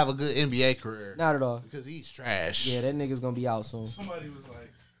ain't gonna have a good NBA career Not at all. because he's trash. Yeah, that nigga's gonna be out soon. Somebody was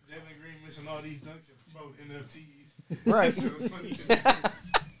like, Jalen Green missing all these dunks and promote NFTs. Right. So it's funny.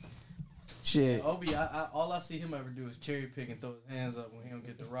 Shit. Obi, all I see him ever do is cherry pick and throw his hands up when he don't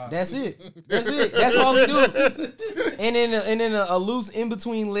get the rock. That's it. That's it. That's all he do. And then a loose in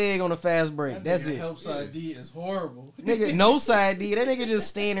between leg on a fast break. That That's nigga it. Help side D is horrible. Nigga, no side D. That nigga just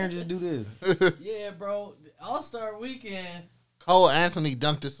stand there and just do this. Yeah, bro. All-Star Weekend. Cole Anthony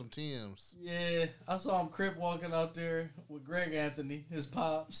dunked at some Tims. Yeah, I saw him crip walking out there with Greg Anthony, his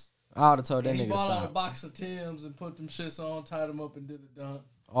pops. I would have told that And he nigga bought out a stop. box of Tims and put them shits on, tied them up, and did a dunk.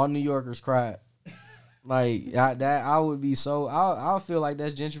 All New Yorkers cried. Like I would be so. I feel like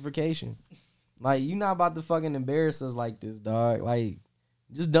that's gentrification. Like, you not about to fucking embarrass us like this, dog. Like,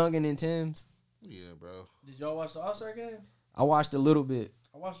 just dunking in Timbs. Yeah, bro. Did y'all watch the All-Star game? I watched a little bit.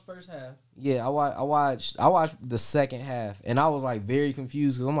 I watched the first half. Yeah, I watched the second half, and I was like very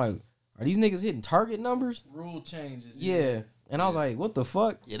confused because I'm like, are these niggas hitting target numbers? Rule changes. Yeah, and I was like, what the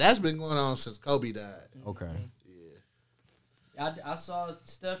fuck? Yeah, that's been going on since Kobe died. Okay. Yeah. I saw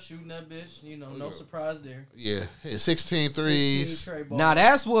Steph shooting that bitch. You know, no surprise there. Yeah. Hit 16 threes. 16 tray ball. Now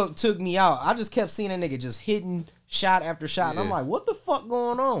that's what took me out. I just kept seeing that nigga just hitting shot after shot, and I'm Yeah. like, what the fuck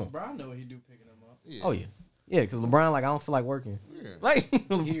going on? Bro, I know what he do picking them up. Yeah. Oh yeah, yeah, because LeBron like I don't feel like working. Yeah. Like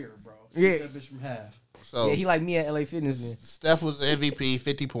Here, bro. Shoot Yeah. that bitch from half. So yeah, he like me at LA Fitness then. Steph was the MVP,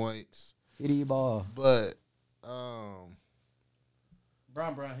 50 points. 50 ball. But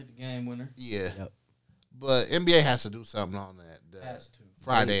Brown hit the game winner. yeah. Yep. But NBA has to do something on that. Has to.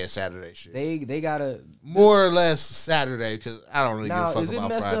 Friday and Saturday shit. They gotta. More or less Saturday because I don't really Now give a is fuck it about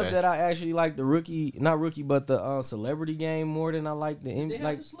messed Friday. up that I actually like the not rookie, but the celebrity game more than I like They the have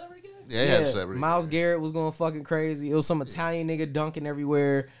like. the celebrity game? Yeah, they had celebrity. Miles Garrett was going fucking crazy. It was some Italian nigga dunking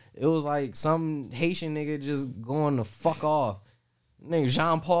everywhere. It was like some Haitian nigga just going the fuck off. Nigga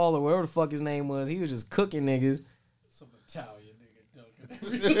Jean Paul or whatever the fuck his name was. He was just cooking niggas. Some Italian nigga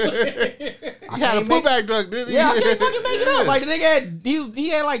dunking everywhere. He had a putback dunk, didn't he? Yeah, I can't fucking make it up. Like the nigga he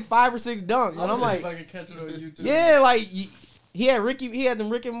had like 5 or 6 dunks, and I'm like, if I can catch it on YouTube. yeah, like he had them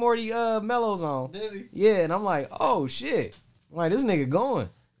Rick and Morty mellows on. Did he? Yeah, and I'm like, oh shit, I'm like this nigga going.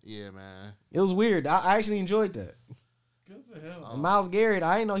 Yeah, man. It was weird. I actually enjoyed that. Good for him. And Miles Garrett,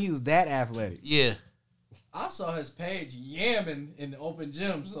 I didn't know he was that athletic. Yeah. I saw his page yamming in the open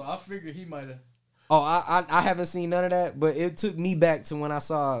gym, so I figured he might have. Oh, I haven't seen none of that, but it took me back to when I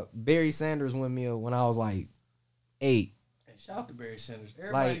saw Barry Sanders windmill when I was like 8. Hey, shout out to Barry Sanders.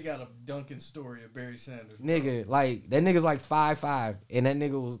 Everybody Like- got a Duncan story of Barry Sanders. bro. Nigga, like that nigga's like 5'5", and that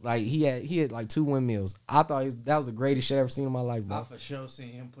nigga was like he had like 2 windmills. I thought that was the greatest shit I ever seen in my life, I bro. for sure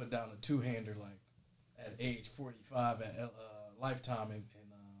seen him put down a two-hander like at age 45 at Lifetime in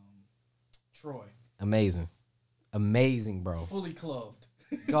Troy. Amazing, bro. Fully clothed.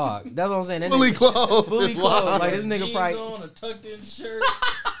 God, that's what I'm saying. That Fully nigga, clothed. fully is clothed. wild. Like this nigga Jeans probably on, a tucked-in shirt,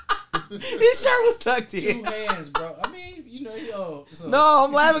 his shirt was tucked 2 in. hands, bro. I mean, you know, yo. So, No,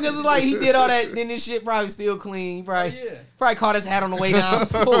 I'm laughing because it's like he did all that. Then this shit probably still clean. He oh, probably yeah. probably caught his hat on the way down.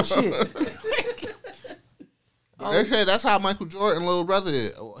 Oh shit. They say that's how Michael Jordan little brother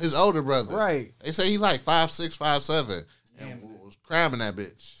is, his older brother. Right. They say he like 5'6", 5'7", and was cramming that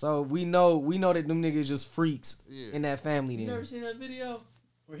bitch. So we know that them niggas just freaks Yeah. in that family. You Then never seen that video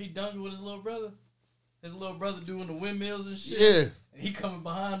where he dunking with his little brother? His little brother doing the windmills and shit. Yeah. And he coming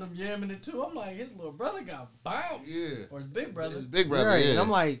behind him yamming it too. I'm like, his little brother got bounced. Yeah. Or his big brother. His big brother, right. yeah. And I'm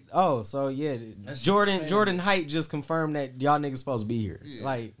like, oh, so yeah, That's Jordan family. Height just confirmed that y'all niggas supposed to be here. Yeah.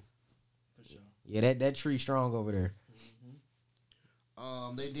 Like, For sure. yeah, that tree strong over there.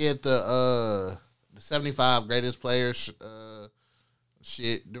 They did the 75 greatest players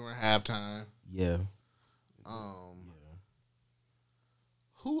shit during halftime. Yeah.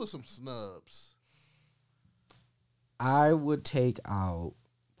 Who was some snubs? I would take out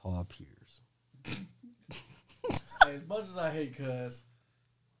Paul Pierce. Hey, as much as I hate Cuz.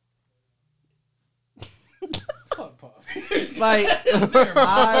 Fuck Paul Pierce. Like,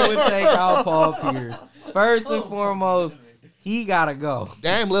 I would take out Paul Pierce. First and foremost, he gotta go.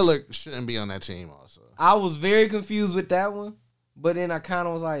 Dame Lillard shouldn't be on that team also. I was very confused with that one, but then I kind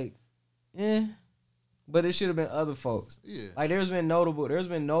of was like, but it should have been other folks. Yeah. Like there's been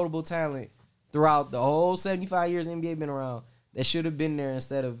notable talent throughout the whole 75 years NBA been around that should have been there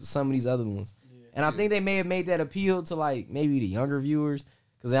instead of some of these other ones. Yeah. And I think they may have made that appeal to like maybe the younger viewers,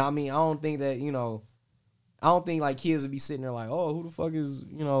 because I mean I don't think that I don't think like kids would be sitting there like, oh, who the fuck is,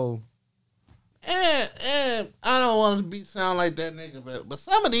 you know. And I don't want to sound like that nigga, but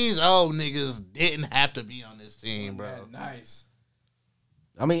some of these old niggas didn't have to be on this team, bro. Yeah, nice.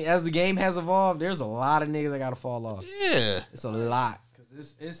 I mean, as the game has evolved, there's a lot of niggas that gotta fall off. Yeah. It's a lot.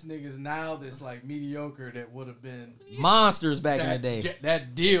 Because it's niggas now that's like mediocre that would have been Monsters back in the day.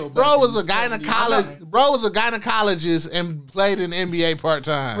 That deal. Bro was a gynecologist and played in the NBA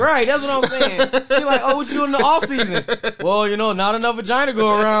part-time. Right, that's what I'm saying. You're like, oh, what you doing in the off season? Well, you know, not enough vagina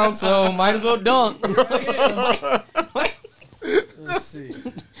go around, so might as well dunk. Let's see.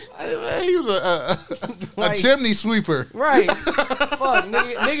 He was a chimney sweeper. Right. Fuck,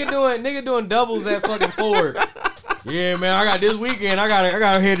 nigga doing doubles at fucking Ford. Yeah, man, I got this weekend. I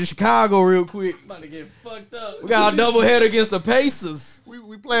gotta head to Chicago real quick. About to get fucked up. We got a double head against the Pacers.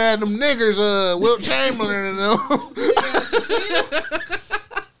 We playing them niggers, Wilt Chamberlain and them.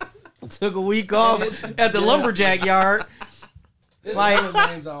 Took a week off at the lumberjack yard. There's Like,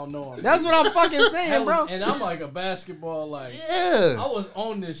 other names I don't know. That's what I'm fucking saying, bro. And I'm like a basketball, like, Yeah. I was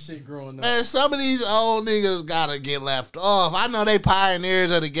on this shit growing up. Man, some of these old niggas gotta get left off. I know they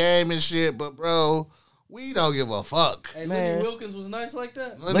pioneers of the game and shit, but bro, we don't give a fuck. Hey, Man. Lenny Wilkins was nice like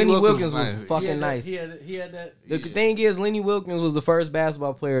that. Lenny Wilkins was nice. fucking nice. He had that. The thing is, Lenny Wilkins was the first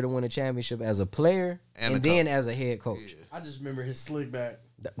basketball player to win a championship as a player And and a then coach. as a head coach. I just remember his slick back.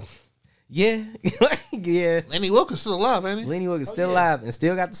 Yeah. Yeah. Lenny Wilkins still alive, ain't he? Lenny Wilkins still yeah. alive and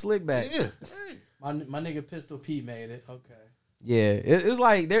still got the slick back. Yeah. My nigga Pistol Pete made it. Okay. Yeah. It's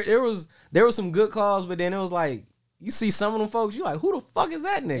like there was some good calls, but then it was like you see some of them folks, you like, who the fuck is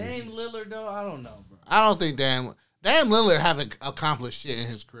that nigga? Dame Lillard though, I don't know, bro. I don't think Damn Lillard haven't accomplished shit in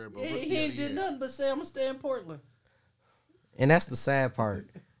his career, bro. Yeah, he ain't did nothing but say I'm gonna stay in Portland. And that's the sad part.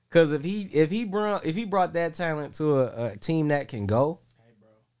 Cause if he brought that talent to a team that can go, Hey, bro.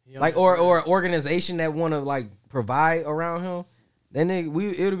 He like or an organization that want to like provide around him, then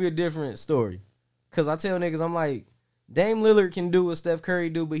it'll be a different story. Cause I tell niggas, I'm like, Dame Lillard can do what Steph Curry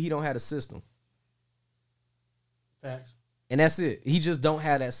do, but he don't have a system, Facts. and that's it. He just don't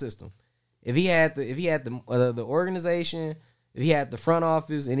have that system. If he had the organization, if he had the front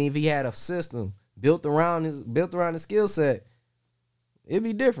office, and if he had a system built around his skill set, it'd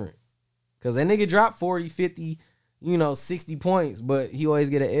be different. Cause that nigga dropped 40, 50, 60 points, but he always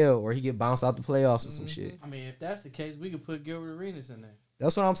get an L or he get bounced out the playoffs or some shit. I mean, if that's the case, we could put Gilbert Arenas in there.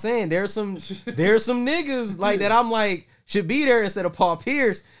 That's what I'm saying. There's some niggas like that I'm like should be there instead of Paul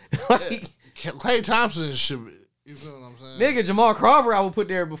Pierce. Like, Klay Thompson should be. You feel what I'm saying? nigga, Jamal Crawford I would put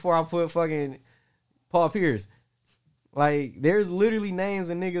there before I put fucking Paul Pierce. Like, there's literally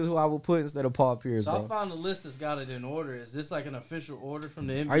names and niggas who I would put instead of Paul Pierce, So bro. I found a list that's got it in order. Is this like an official order from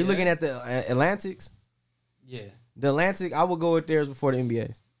the NBA? Are you looking at the Atlantics? Yeah. The Atlantic, I would go with theirs before the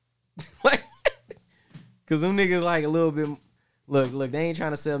NBA's. Like, cause them niggas like a little bit. Look, they ain't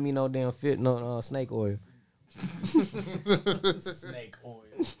trying to sell me no damn snake oil. Snake oil.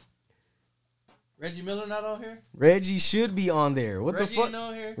 Reggie Miller not on here? Reggie should be on there. What Reggie the fuck? ain't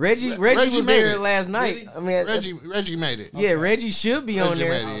on here? Reggie Reggie was made there it. last night. Really? I mean, Reggie made it. yeah, Reggie should be on Reggie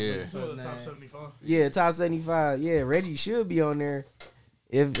there. made it, He was the top 75. Yeah, top 75. Yeah, Reggie should be on there.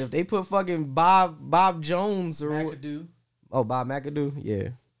 If they put fucking Bob Jones or McAdoo. Bob McAdoo, yeah,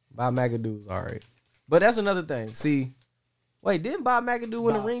 Bob McAdoo's all right. But that's another thing. See, wait, didn't Bob McAdoo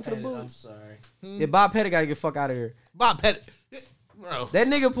win a Bob ring for the Pettit, I'm Bulls? sorry. Yeah, Bob Pettit got to get the fuck out of here. Bob Pettit. Bro. That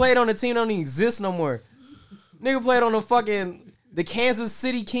nigga played on the team don't even exist no more. Nigga played on the Kansas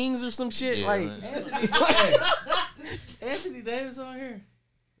City Kings or some shit. Yeah, like, man. Anthony Davis on here.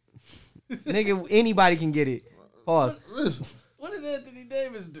 nigga, anybody can get it. Pause. Listen, What did Anthony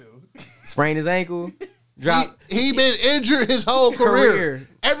Davis do? Sprain his ankle. Drop. he been injured his whole career. Career.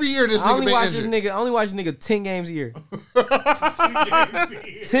 Every year this I nigga only been watch injured. this nigga. I only watch this nigga 10 games a year.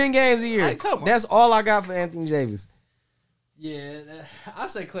 10 games a year. Hey, come on. That's all I got for Anthony Davis. Yeah, I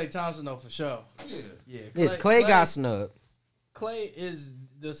say Klay Thompson though for sure. Yeah. Yeah, Yeah, Clay got snubbed. Klay is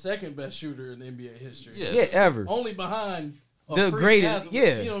the second best shooter in NBA history. Yes. Yeah, ever. Only behind a The freak greatest, athlete,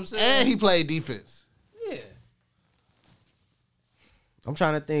 yeah. You know what I'm saying? And he played defense. Yeah. I'm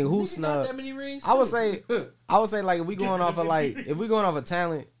trying to think who Nigga got snubbed. that many rings. I would too. say like if we going off of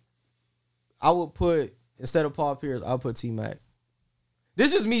talent, I would put instead of Paul Pierce, I'll put T Mac.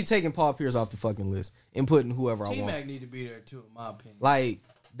 This is me taking Paul Pierce off the fucking list and putting whoever I want. T-Mac need to be there too, in my opinion. Like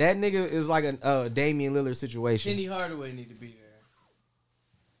that nigga is like a Damian Lillard situation. Kenny Hardaway need to be there.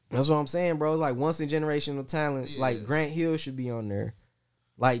 That's what I'm saying, bro. It's like once in generational talents. Yeah. Like Grant Hill should be on there.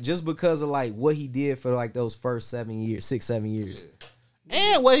 Like just because of like what he did for like those first 7 years.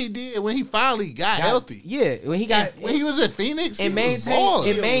 And what he did when he finally got healthy. Yeah, when he got When he was at Phoenix, and he was maintained balling.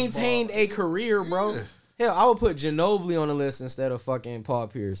 and maintained a career, bro. Yeah. Hell, I would put Ginobili on the list instead of fucking Paul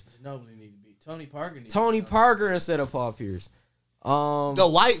Pierce. Nobody need to be. Tony Parker needs Tony to be. Parker instead of Paul Pierce. The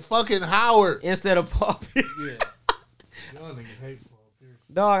white fucking Howard. Instead of Paul Pierce. Yeah. Y'all niggas hate Paul Pierce.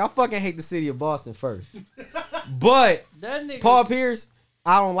 Dog, I fucking hate the city of Boston first. But That nigga. Paul Pierce,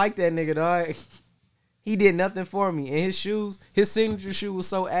 I don't like that nigga, dog. He did nothing for me. And his shoes, his signature shoe was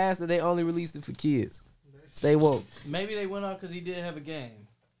so ass that they only released it for kids. Stay woke. Maybe they went off because he did have a game.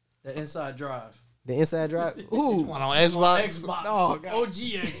 The inside drive. The inside drive. Ooh. One on Xbox. Xbox. Oh, God. OG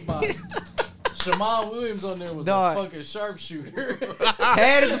Xbox. Shaman Williams on there was Dog. a fucking sharpshooter.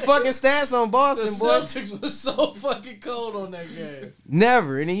 Had the fucking stats on The Boston, boy. Celtics was so fucking cold on that game.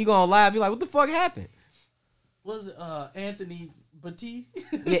 Never. And then you gonna laugh. You're like, what the fuck happened? Was it Anthony Battie?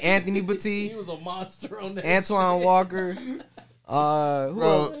 Yeah, Anthony He Battie, was a monster on that. Antoine shit. Walker, who else?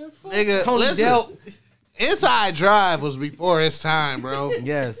 Bro, nigga, Tony listen. Delp. Inside Drive was before his time, bro.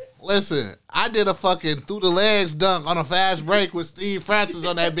 Yes. Listen, I did a fucking through the legs dunk on a fast break with Steve Francis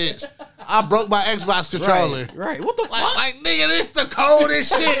on that bitch. I broke my Xbox controller. Right. What the fuck? Like, nigga, this the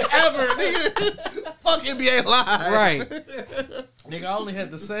coldest shit ever, nigga. Fuck NBA Live. Right. Nigga, I only had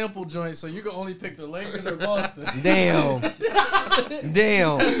the sample joint, so you can only pick the Lakers or Boston. Damn.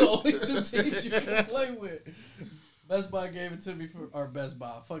 Damn. That's the only two teams you can play with. Best Buy gave it to me for, or Best Buy,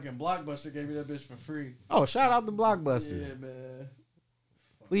 fucking Blockbuster gave me that bitch for free. Oh, shout out to Blockbuster. Yeah, man.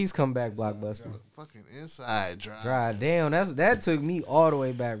 Please come back, Blockbuster. Fucking Inside Drive. God damn, that took me all the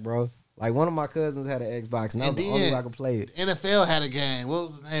way back, bro. Like one of my cousins had an Xbox, and that was the only way I could play it. NFL had a game. What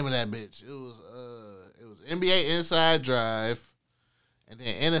was the name of that bitch? It was NBA Inside Drive, and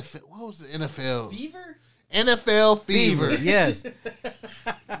then NFL. What was the NFL? Fever? NFL Fever. Yes.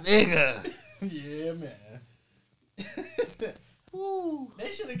 Nigga. Yeah, man. Woo.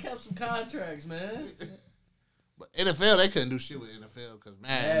 They should have kept some contracts, man. But NFL, they couldn't do shit with NFL because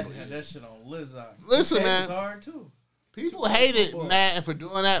Madden had that shit on Lizard. Listen, 2K man. was hard too. People hated Madden for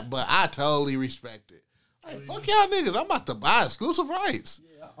doing that, but I totally respect it. Like, fuck y'all niggas. I'm about to buy exclusive rights.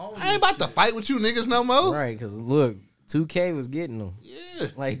 Yeah, own I ain't this about to shit. fight with you niggas no more. Right, because look, 2K was getting them. Yeah.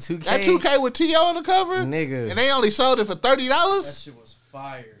 Like 2K. That 2K with T.O. on the cover? Nigga. And they only sold it for $30? That shit was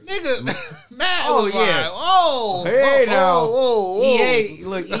fire. Nigga, Matt Oh, was yeah. like, oh, Hey, now. oh. EA,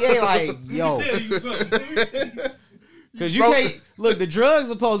 look, EA like, yo. Tell you something. Because you can't, look, the drugs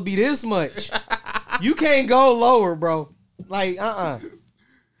supposed to be this much. You can't go lower, bro. Like, Yeah,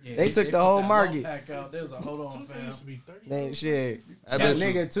 They took the put whole that market. long pack out. There was a hold on, fam. used to be 30. they ain't shit. That That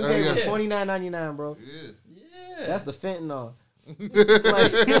bitch nigga, was 2K was $30. $29.99, bro. Yeah. Yeah. That's the fentanyl. like,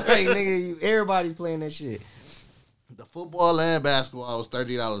 nigga, everybody's playing that shit. The football and basketball was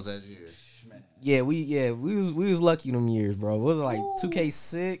 $30 that year. Yeah, we was lucky them years, bro. What was it like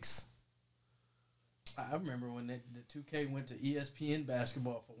 2K6? I remember when the 2K went to ESPN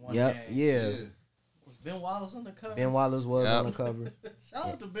basketball for one Yep, game. yeah. Was Ben Wallace on the cover? Ben Wallace was Yep. on the cover. Shout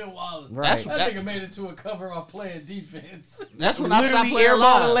out to Ben Wallace. Right. That nigga made it to a cover off playing defense. That's when I stopped Literally playing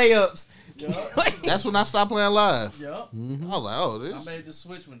airball live. layups. Yup. That's when I stopped playing live. Yup. I was like, oh, I this. made the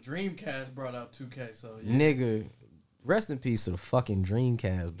switch when Dreamcast brought out 2K. So yeah. Nigga, rest in peace to the fucking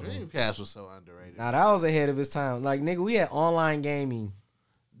Dreamcast, bro. Dreamcast was so underrated. Now that was ahead of his time. Like, nigga, we had online gaming.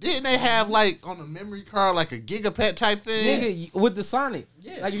 Didn't they have, like, on the memory card, like a gigapet type thing? Nigga, with the Sonic.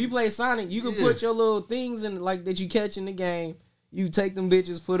 Yeah. Like, if you play Sonic, you can Yeah. put your little things in, like, that you catch in the game. You take them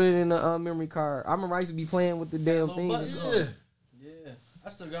bitches, put it in the memory card. I remember I used to be playing with the damn little things. button. Yeah. Yeah. I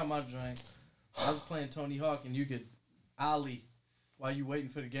still got my drink. I was playing Tony Hawk and you could ollie while you waiting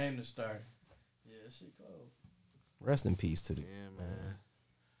for the game to start. Yeah, that shit cold. Rest in peace to the. Yeah, man.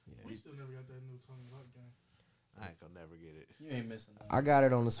 We still never got that new Tony Hawk game. I ain't gonna never get it. You ain't missing nothing. I got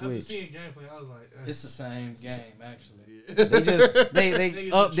it on the After Switch. seeing gameplay, I was like, It's the same game, actually. They just they Nigga,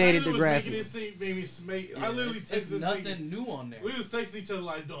 updated trailer the was making this graphics. scene, made me smake. Yeah, I literally it's texted this nigga. nothing new on there. We was texting each other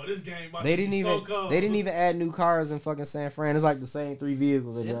like, dog, this game about They to didn't be even so cold. they didn't even add new cars in fucking San Fran. It's like the same 3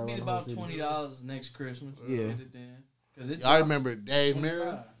 vehicles that drive It'll be around the about whole city. $20 next Christmas. Yeah. Get it then. Cause it Y'all dropped remember Dave 25.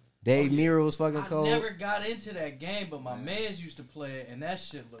 Mirra? Dave Oh, yeah. Mirra was fucking I cold. never got into that game, but my mans used to play it, and that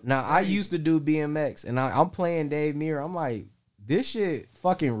shit looked. Now I crazy. used to do BMX, and I'm playing Dave Mirra. I'm like, this shit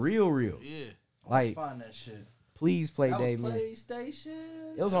fucking real. Yeah. Like, find that shit. please play That was Dave Mirra.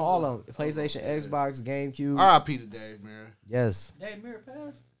 PlayStation. It was on all of them: PlayStation, Xbox, GameCube. R.I.P. to Dave Mirra. Yes. Dave Mirror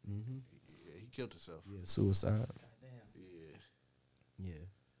pass. Mm-hmm. Yeah, he killed himself. Yeah, suicide. Goddamn. Yeah.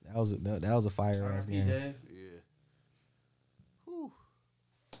 Yeah, that was a fire ass R.I.P. game. Dave. Yeah. Whew.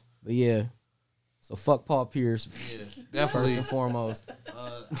 But yeah, so fuck Paul Pierce Yeah, first definitely. and foremost.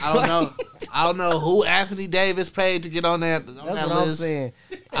 I don't know. I don't know who Anthony Davis paid to get on that That's what I'm saying.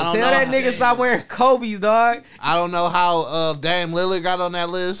 don't Tell know that how- nigga stop wearing Kobe's, dog. I don't know how Dame Lillard got on that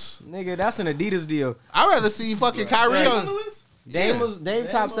list. Nigga, that's an Adidas deal. I'd rather see fucking Kyrie Right. On on. the list? Dame Yeah. was Dame Dame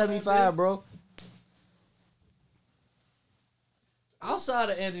top on that 75, bitch. bro. Outside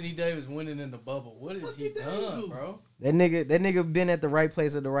of Anthony Davis winning in the bubble, what has he done, bro? That nigga been at the right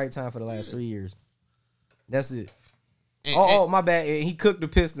place at the right time for the last 3 years. That's it. And- Oh, my bad. And he cooked the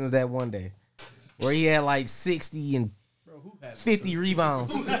Pistons that one day, where he had like 60 and Bro, who has 50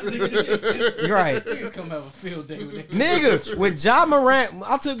 rebounds. Niggas You're right, come have a field day with that. nigga. With Ja Morant,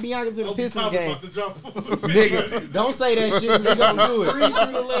 I took Bianca to the Don't be Pistons talking game. about the jump. Nigga, don't say that shit. 'Cause he gonna do it. Three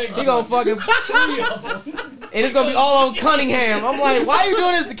through the legs. He gonna fucking, Three of them. and it's gonna be all on Cunningham. I'm like, why you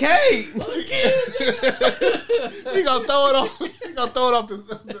doing this to Cade? He gonna throw it off. He gonna throw it off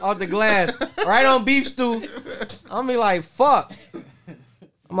the. Off the glass, right on beef stew. I'm be like, fuck.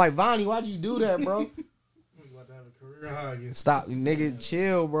 I'm like, Vonnie, why'd you do that, bro? He's about to have a career high again. Stop, nigga,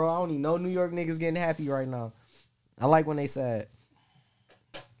 chill, bro. I don't need no New York niggas getting happy right now. I like when they sad.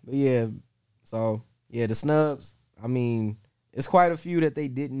 But yeah, so yeah, the snubs. I mean, it's quite a few that they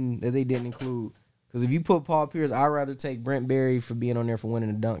didn't include. Because if you put Paul Pierce, I'd rather take Brent Berry for being on there for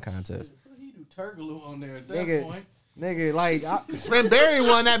winning the dunk contest. He do Turgaloo on there at that Nigga. point. Nigga, like Brent Berry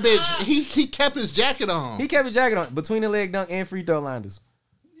won that bitch. He kept his jacket on. he kept his jacket on between the leg dunk and free throw liners.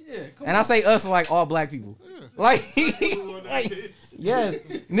 Yeah, come And I say us like all black people. Like, like yes,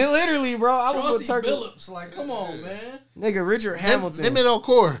 literally, bro. I would put Chauncey Turkle. Billups, like, come on, man. Nigga, Richard Hamilton. Mimit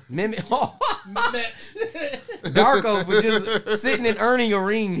Core. Mimit. Met. Darko for just sitting and earning a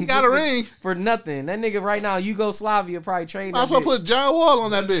ring. He got a ring. for nothing. That nigga right now, Yugoslavia probably trading. I that also bitch. put John Wall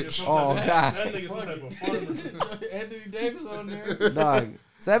on that bitch. Oh, That God. nigga's some type of farmer. Anthony Davis on there. Dog.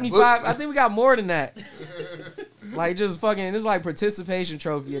 75. I think we got more than that. Like just fucking. It's like participation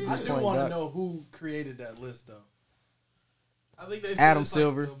trophy at I this do point. want to dog. know who created that list, though. I think they said Adam it's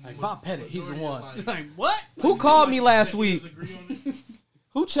Silver. the Like, Bob Pettit, he's the majority one. of, Like, what? Who called me last executives week? agree on it.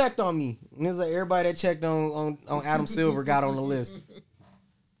 Who checked on me? And it's like everybody that checked on Adam Silver got on the list.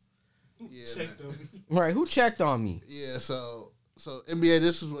 Yeah, Checked on me. Right? Who checked on me? Yeah, so NBA,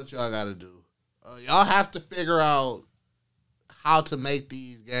 this is what y'all got to do. Y'all have to figure out how to make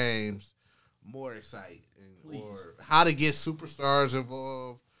these games more exciting, or how to get superstars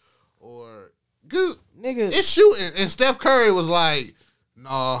involved, or cause Nigga, it's shooting. And Steph Curry was like, "No,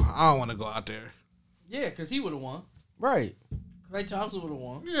 I don't want to go out there." Yeah, because he would have won. right. Clay Thompson would have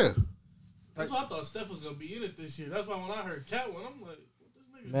won. Yeah, That's why I thought Steph was gonna be in it this year. That's why when I heard Cat one, I'm like,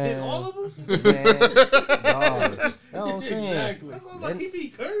 what, this nigga Man. did all of them? Man, dog. That's what I'm saying. Exactly. That's why I was like, he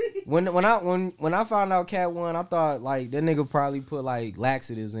beat Curry. When I found out Cat won, I thought like that nigga probably put like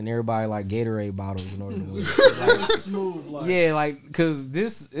laxatives in everybody like Gatorade bottles in order to win. Smooth, like. Yeah, like cause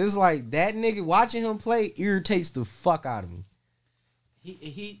this is like that nigga watching him play irritates the fuck out of me.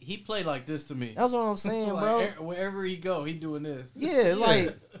 He played like this to me. That's what I'm saying, Like, bro. wherever he go, he doing this. Yeah, it's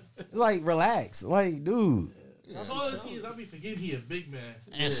like relax, like dude, That's all I see is I be forgetting he a big man.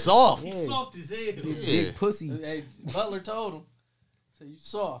 and soft. He's Yeah. soft as hell. Yeah. big pussy Hey, Butler told him, "So you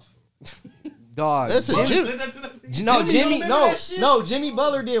soft." dog. Listen, Jimmy, Jim- Said that to that nigga. no, Jimmy, Jimmy, you no, remember that shit? no, Jimmy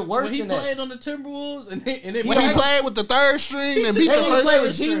Butler did worse When he than that. played on the Timberwolves and then When he played with the third string and beat the That nigga first played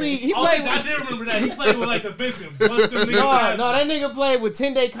with string. G League. He Oh, played I with did remember that. He played with like the bench and bust them niggas. no, eyes. that nigga played with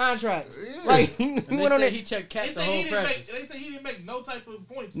 10-day contracts. Like he and they went on said there. he checked They Cat the say whole he didn't practice. make. They say he didn't make no type of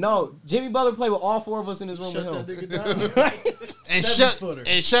points. No, Jimmy Butler played with all four of us in his room Shut with that him. nigga down. and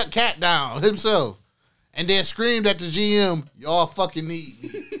 7-footer. shut Cat down himself, and then screamed at the GM, "Y'all fucking need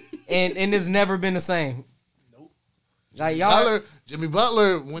me." And it's never been the same. Nope. Like y'all, Jimmy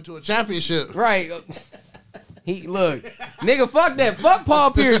Butler went to a championship. right? He look, nigga, fuck that, fuck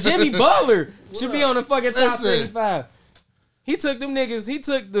Paul Pierce. Jimmy Butler should be on the fucking top Listen. 75. He took them niggas. He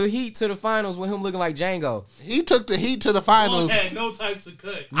took the Heat to the finals with him looking like Django. He took the Heat to the Long finals. had no types of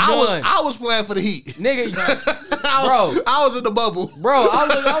cut. None. I was playing for the Heat. Nigga, I was in the bubble. bro, I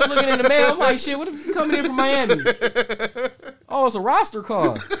was looking in the mail. I'm like, shit, what if you coming in from Miami? Oh, it's a roster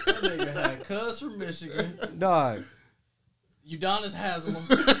call, That nigga had Cuz from Michigan. dog. Udonis Haslam.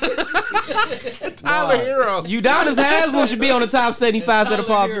 Tyler Dog. Hero. Udonis Haslam should be on the top 75 instead of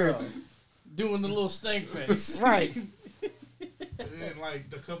Paul Tyler Pierce. Hero doing the little stank face. Right. And then like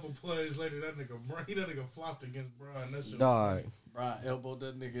a couple plays later, that nigga flopped against Brian. That shit. Dog. Brian elbowed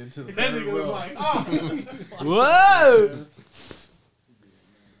that nigga into the That third nigga was row. like, oh. Whoa.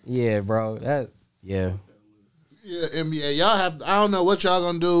 Yeah, bro. Yeah. Yeah, NBA. Y'all have. I don't know what y'all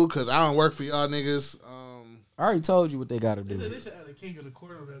gonna do because I don't work for y'all niggas. I already told you what they gotta They do. said they should add a king of the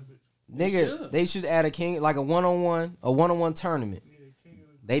court on that bitch. Nigga, they should add a king, like a one-on-one tournament. Yeah, king of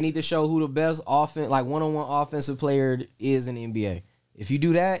the They need to show who the best offense, like one-on-one offensive player is in the NBA. If you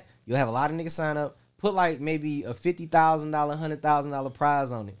do that, you'll have a lot of niggas sign up. Put like maybe a $50,000, $100,000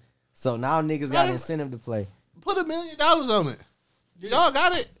 prize on it. So now niggas got incentive to play. Put $1 million on it. Y'all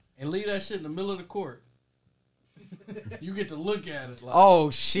got it. And leave that shit in the middle of the court. You get to look at it. Like, Oh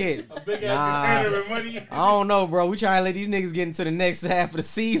shit. A big ass container of money. I don't know, bro. We trying to let these niggas get into the next half of the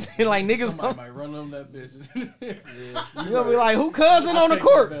season. Like niggas, somebody might run on that bitch. you gonna be like, who cousin on the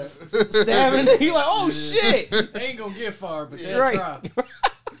court? Stabbing a nigga. You like, oh shit. They ain't gonna get far, but they'll Right. try.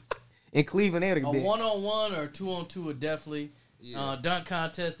 In Cleveland, they're A the 1-on-1 or 2-on-2 would definitely. Dunk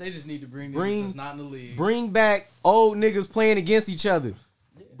contest, they just need to bring niggas that's not in the league. Bring back old niggas playing against each other.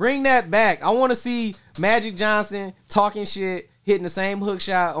 Bring that back. I want to see Magic Johnson talking shit, hitting the same hook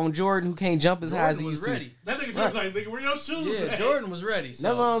shot on Jordan, who can't jump as high as he used to. ready. That nigga just like, nigga, where your shoes Yeah, at? Jordan was ready. So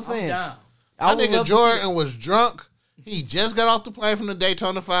That's what I'm saying. down. I That would nigga love to see Jordan was drunk. He just got off the plane from the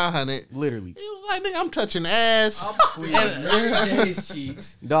Daytona 500. it. Literally, He was like, nigga, I'm touching ass. I'm squeezing Mary J's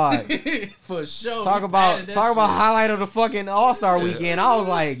cheeks. dog. For sure. Talk He about added that highlight of the fucking All-Star weekend. I was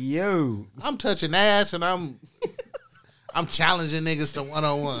like, yo, I'm touching ass and I'm challenging niggas to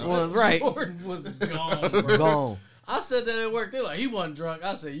one-on-one. was right. Jordan was gone, bro. Gone. I said that at work. They're like, he wasn't drunk.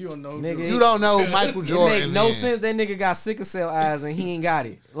 I said, you don't know. Nigga, You don't know who Michael It Jordan make no is. sense that nigga got sickle cell eyes and he ain't got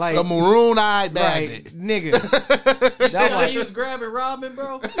it. Like, The maroon-eyed right, bandit. nigga. You That see how was- he was grabbing Robin,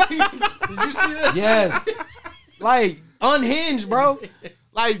 bro? Did you see that? Yes. Like, unhinged, bro.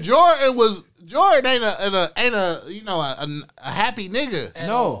 Like Jordan ain't a you know a happy nigga. At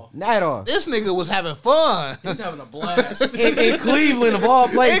No, all. not at all. This nigga was having fun He's having a blast. In Cleveland, of all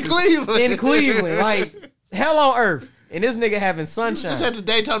places. in Cleveland. In Cleveland. Like, hell on earth. And this nigga having sunshine. Just at the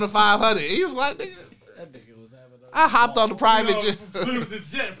Daytona 500. He was like, nigga, That nigga was having a I hopped on the private jet. The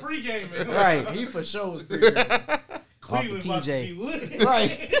jet pregame. Right. He for sure was pretty good. Cleveland about to PJ. be lit.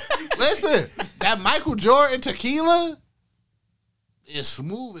 Right. Listen, that Michael Jordan tequila is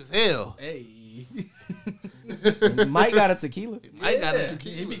smooth as hell. Hey. Mike got a tequila. I got a Yeah,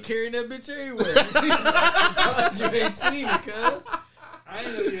 tequila. he be carrying that bitch everywhere. You ain't seen it, cuz. I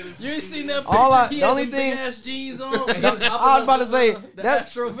ain't know you You ain't seen that picture? The He had only them thing- big ass jeans on. And he was I was about to say, the that-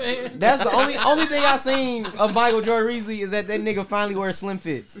 Astro van. That's the only thing I seen of Michael Jordan recently is that nigga finally wears slim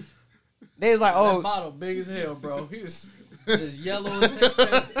fits. They was like, That oh, bottle big as hell, bro. He was just yellow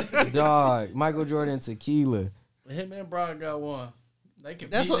as hell. dog, Michael Jordan tequila. Him and Brian got one. They can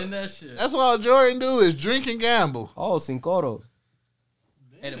That's beat what- in that shit. That's all Jordan do is drink and gamble. Oh, Cinco.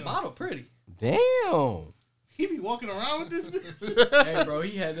 And the bottle pretty. Damn. He be walking around with this bitch. Hey, bro,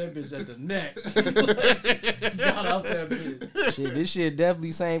 he had that bitch at the neck. Got out that bitch. Shit, this shit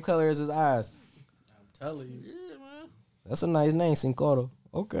definitely same color as his eyes. I'm telling you. Yeah, man. That's a nice name, Cinco.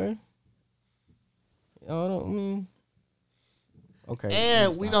 Okay. Y'all don't mean. Okay.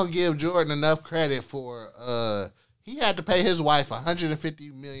 And we stop. don't give Jordan enough credit for he had to pay his wife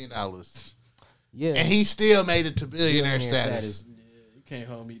 $150 million. Yeah. And he still made it to billionaire status. Yeah, you can't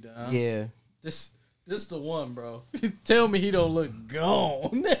hold me down. Yeah. This the one, bro. Tell me he don't look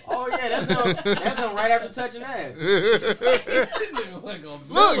gone. Oh yeah, that's him right after touching ass.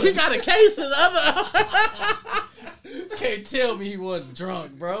 Look, he got a case of the other. Can't tell me he wasn't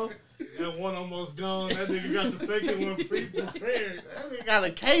drunk, bro. That one almost gone. That nigga got the second one pre-prepared. He got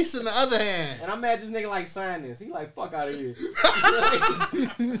a case in the other hand. And I'm mad this nigga like signed this. He like, fuck out of here. Fuck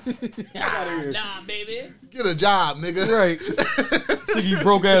out of here. Nah, baby. Get a job, nigga. Right. Sick of you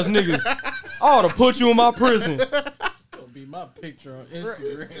broke ass niggas. I ought to put you in my prison. Gonna be my picture on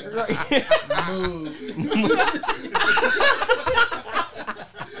Instagram. Move.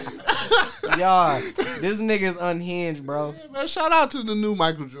 Y'all, this nigga's unhinged, bro. Yeah, man, shout out to the new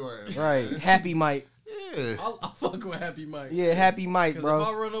Michael Jordan. Right. Happy Mike. Yeah. I'll fuck with Happy Mike. Yeah, Happy Mike, Because if bro.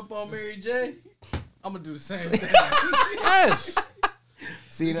 I run up on Mary J, I'm gonna do the same thing. Yes.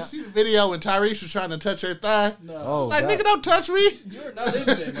 See Did you that? see the video when Tyrese was trying to touch her thigh? No. Oh, Like, God. nigga, don't touch me. You're not in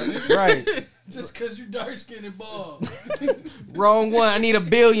there, my nigga. Right. Just because you dark skinned and bald. Wrong one. I need $1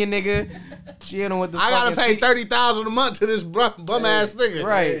 billion, nigga. She hit him with the I gotta fucking pay $30,000 a month to this bum ass nigga.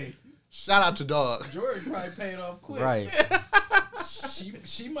 Right. Hey, Shout out to Dog. Jordan probably paid off quick. Right.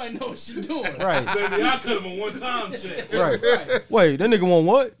 She might know what she doing. Right. Baby, I cut him a one-time check. Right. Right. Wait, that nigga want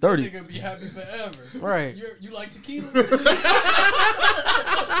what? 30. Nigga be happy forever. Right. You like tequila?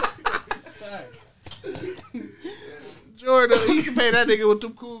 Facts. Jordan, he can pay that nigga with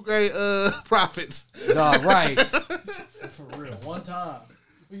them cool grade profits. Dog, right. For real. One time.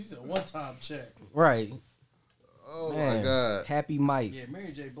 He said one time check. Right. Oh Man. my God. Happy Mike. Yeah,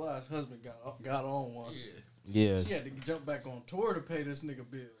 Mary J. Blige's husband got on one. Yeah. She had to jump back on tour to pay this nigga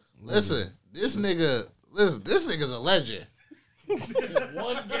bills. Listen, this nigga's a legend.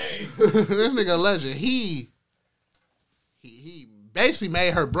 One game. This nigga a legend. He basically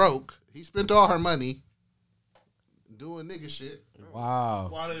made her broke. He spent all her money doing nigga shit Wow.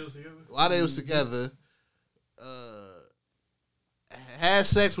 While they was together. while they was together. Had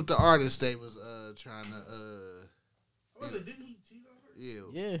sex with the artist they was trying to. Didn't he cheat on her? Yeah.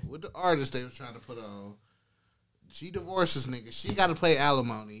 Yeah. With the artist they was trying to put on. She divorced this nigga. She got to pay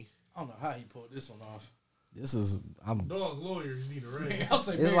alimony. I don't know how he pulled this one off. This is Dog lawyers need a raise. I'll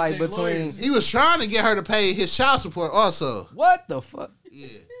say It's Mary like J. between- Lawyers. He was trying to get her to pay his child support also. what the fuck? Yeah.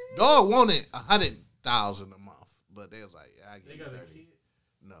 Dog wanted $100,000 a month, but they was like, yeah, I They get got a 30. kid.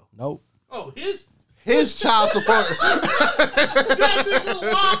 No. Nope. Oh, His child support. That's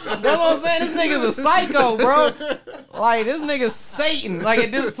what I'm saying. This nigga's a psycho, bro. Like this nigga's Satan. Like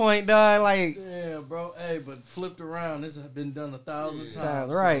at this point, dog. Like Yeah, bro. Hey, but flipped around. This has been done 1,000 times.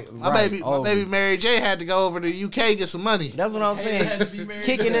 times, right? My right. baby, over. my baby Mary J had to go over to the UK get some money. That's what I'm Hey, saying. it had to be Mary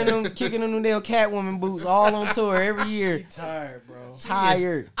kicking J. in them damn Catwoman boots all on tour every year. He tired, bro.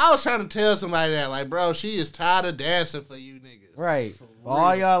 Tired. I was trying to tell somebody that, like, bro, she is tired of dancing for you niggas. Right.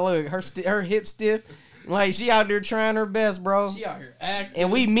 All y'all look, her hip stiff. Like she out there trying her best, bro. She out here acting.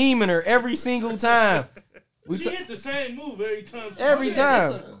 And we memeing her every single time. she hit the same move every time. Every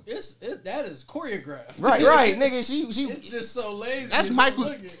time. That is choreographed. Right, nigga. She It's just so lazy. That's It's Michael.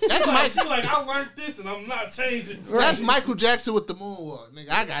 looking. That's She Michael. like, I learned this and I'm not changing. That's Michael Jackson with the moonwalk,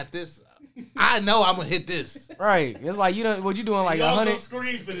 nigga. I got this. I know I'm gonna hit this. right. It's like you know what you doing like Y'all 100. gonna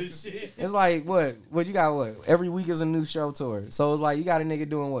scream for this shit. It's like what you got what every week is a new show tour. So it's like you got a nigga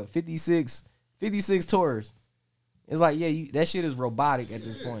doing what 56 tours. It's like yeah, that shit is robotic at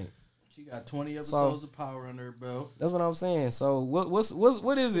this point. She got 20 episodes of Power under her belt. That's what I'm saying. So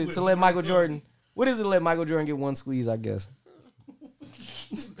what is it to let Michael Jordan? What is it to let Michael Jordan get one squeeze? I guess.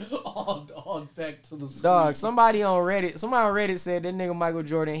 all back to the school. Dog, somebody on Reddit said that nigga Michael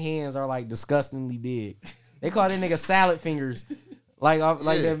Jordan hands are like disgustingly big. They call that nigga salad fingers. Like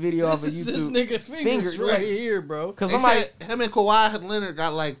that video off of This YouTube. nigga fingers right here, bro. Cause They somebody said him and Kawhi Leonard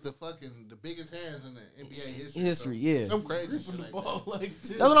got like the biggest hands in the NBA history. yeah. Some crazy shit like that. Ball like this.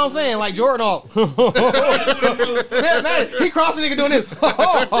 That's what I'm saying. Like Jordan off. man, he crossed a nigga doing this.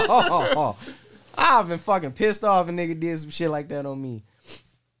 I've been fucking pissed off a nigga did some shit like that on me.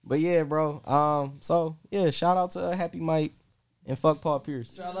 But yeah, bro. So yeah, shout out to Happy Mike and fuck Paul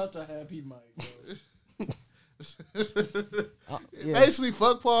Pierce. Shout out to Happy Mike, bro. Yeah, Basically,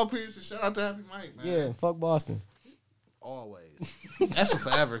 fuck Paul Pierce and shout out to Happy Mike, man. yeah, fuck Boston. Always. That's a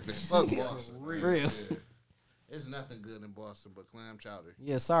forever thing. Fuck Boston. Real. Yeah. There's nothing good in Boston but clam chowder.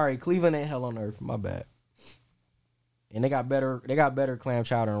 Yeah, sorry, Cleveland ain't hell on earth. My bad. And they got better clam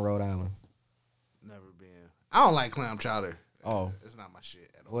chowder in Rhode Island. Never been. I don't like clam chowder. Oh. It's not my shit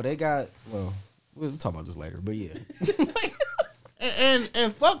at all. Well, we'll talk about this later. But yeah,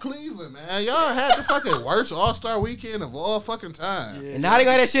 And fuck Cleveland, man. Y'all had the fucking worst All-Star weekend of all fucking time. Yeah. and now they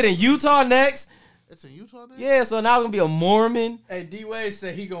got that shit in Utah next. It's in Utah now? Yeah, so now it's gonna be a Mormon. Hey, D-Wade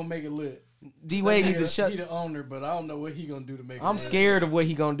said he gonna make it lit. D Wade need to He shut. the owner, but I don't know what he gonna do to make it I'm lit. scared of what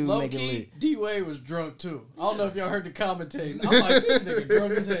he gonna do to Low make it key, lit. D-Wade was drunk too. I don't know if y'all heard the commentating. I'm like, this nigga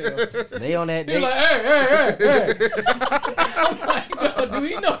drunk as hell. They on that. He They, like, hey. I'm like, no, do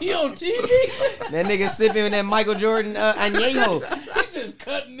he know he on TV? that nigga sipping that Michael Jordan añejo. He just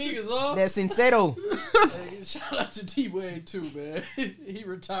cutting niggas off. That sincero. Hey, shout out to D-Wade too, man. He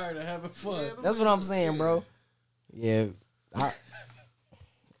retired and having fun. That's what I'm saying, bro. Yeah,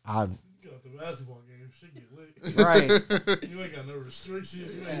 I Get out the basketball game, shit get lit. right. You ain't got no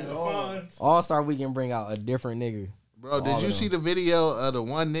restrictions. You ain't At got all. fines. All Star Weekend bring out a different nigga. Bro, All did of you them. see the video of the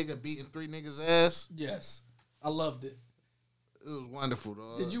one nigga beating three niggas' ass? Yes, I loved it. It was wonderful,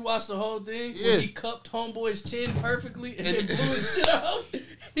 dog. Did you watch the whole thing? Yeah. When he cupped homeboy's chin perfectly and then blew his shit out.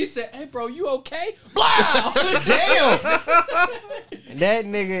 He said, "Hey, bro, you okay?" Blow! Damn. That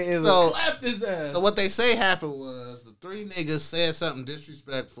nigga is So- Clapped his ass. So what they say happened was the three niggas said something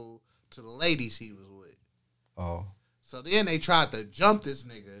disrespectful to the ladies he was with. oh. So then they tried to jump this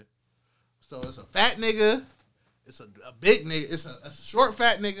nigga. So it's a fat nigga, it's a big nigga, it's a short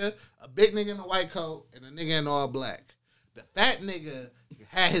fat nigga, a big nigga in a white coat, and a nigga in all black. The fat nigga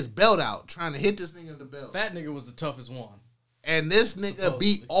had his belt out trying to hit this nigga in the belt. Fat nigga was the toughest one. And this nigga Supposedly.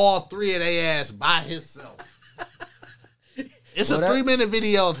 beat all three of their ass by himself. It's Well, a that- 3-minute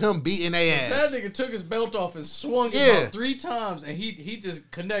video of him beating their That ass. nigga took his belt off and swung it Yeah. about 3 times, and he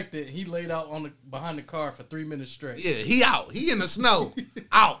just connected. He laid out on the behind the car for 3 minutes straight. Yeah, he out. He in the snow.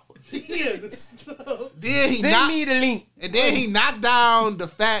 Out. Yeah, the snow. Then he Send knocked, me the link. and then he knocked down the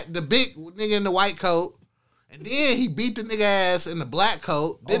big nigga in the white coat. And then he beat the nigga ass in the black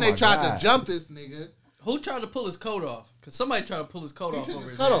coat. Then Oh they my tried God. to jump this nigga. Who tried to pull his coat off? Cause somebody tried to pull his coat He off took over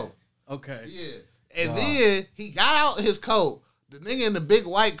his his coat head. off. Okay. Yeah. And then he got out his coat, the nigga in the big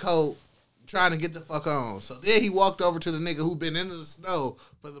white coat trying to get the fuck on. So then he walked over to the nigga who been in the snow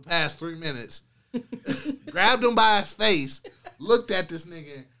for the past 3 minutes, grabbed him by his face, looked at this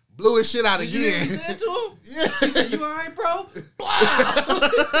nigga, blew his shit out Did again. you said to him? Yeah. He said, "You all right, bro?" Blah!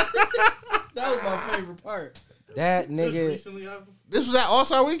 That was my favorite part. That This nigga. recently happened. This was at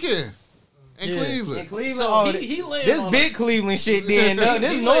All-Star Weekend in Cleveland. In Cleveland, So he laying this on big Cleveland shit. Then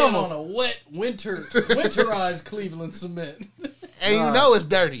this he normal. laying on a wet winterized Cleveland cement. And you know it's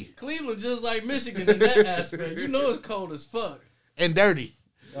dirty. Cleveland just like Michigan in that aspect. You know it's cold as fuck. And dirty.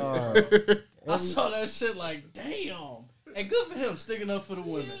 I saw that shit like, damn. And good for him sticking up for the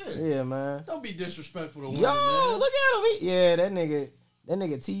women. Yeah, man. Don't be disrespectful to women, Yo, man. look at him. Yeah, that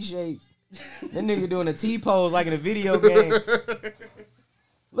nigga T-shaped. That nigga doing a T-pose like in a video game.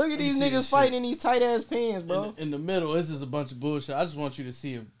 Look at these see niggas this fighting in these tight ass pants, bro. In the middle, this is a bunch of bullshit. I just want you to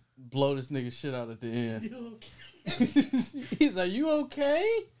see him blow this nigga shit out at the end. He's like, "You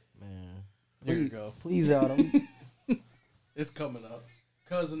okay?" Man, Here you go. please out him. It's coming up.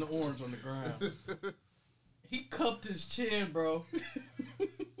 Cousin the orange on the ground. He cupped his chin, bro.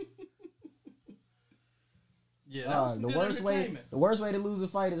 Yeah, that was some the good worst way. entertainment. The worst way to lose a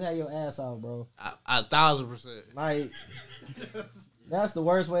fight is have your ass out, bro. 1,000%. Like, that's the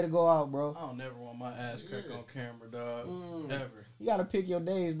worst way to go out, bro. I don't never want my ass cracked on camera, dog. Ever. You gotta pick your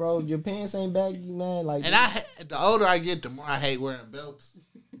days, bro. Your pants ain't baggy, man. Like, And the older I get, the more I hate wearing belts.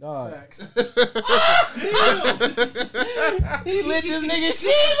 dog. Facts. He lit this nigga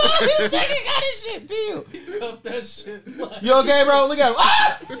shit, bro. This nigga got his shit peeled. Cuff that shit. Like, You okay, bro? Look at him.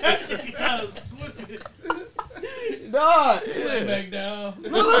 Ah! Dog. lay back down.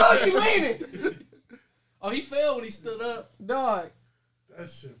 Look, he leaning. Oh, he fell when he stood up. Dog. That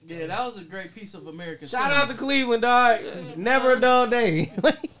shit. Yeah, that was a great piece of American Shout cinema. out to Cleveland, dog. Never a dull day.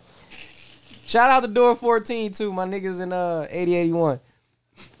 Shout out to Door 14 too, my niggas in 8081.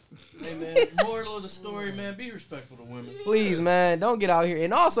 Hey, man, moral of the story, man, be respectful to women. Please, man, don't get out here.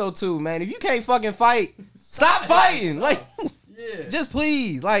 And also too, man, if you can't fucking fight, stop fighting. Like, Yeah. just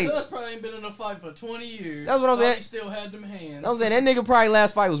please, like. Cuz probably ain't been in a fight for 20 years. That's what I'm saying. He still had them hands. I'm saying that nigga probably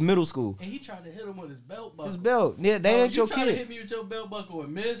last fight was middle school. And he tried to hit him with his belt buckle. His belt. Yeah, they Bro, ain't your you try to hit kid. me with your belt buckle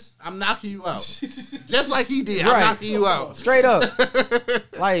and miss? I'm knocking you out. Just like he did. Right. I'm knocking you out. Straight up.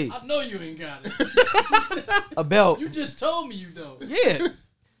 Like, I know you ain't got it. a belt. You just told me you don't. Yeah.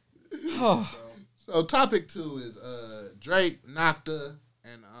 Oh, So topic 2 is Drake, Nocta,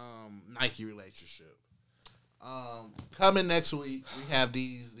 and Nike relationship. Coming next week, we have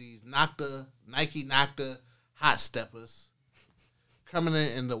these Nike Nocta hot steppers coming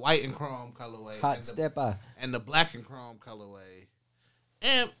in the white and chrome colorway. hot and stepper. and the black and chrome colorway.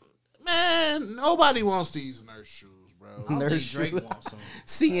 And man, nobody wants these nurse shoes, bro. I don't Nurse think Drake shoe. wants some.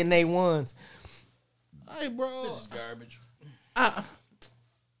 CNA ones. Hey, bro, This is garbage.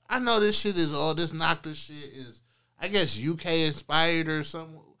 I know this shit is all this Nocta shit is, I guess UK inspired or some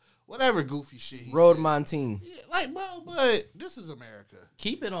whatever goofy shit. He Road said. Montine. Yeah, like, bro, but this is America.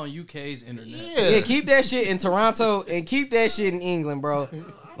 Keep it on UK's internet. Yeah. Yeah, keep that shit in Toronto and keep that shit in England, bro.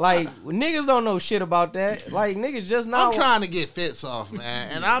 Like, niggas don't know shit about that. Like, niggas just I'm not. trying to get fits off,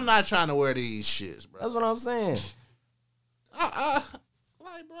 man, and I'm not trying to wear these shits, bro. That's what I'm saying. Like,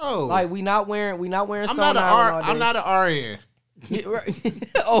 bro, Like, we not wearing I'm Stone not Island I'm not an RN. Yeah, right.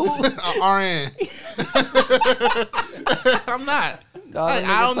 Oh, A RN. I'm not. dog, Like, that I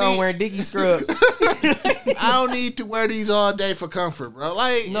nigga don't tongue need- wearing dicky scrubs. I don't need to wear these all day for comfort, bro.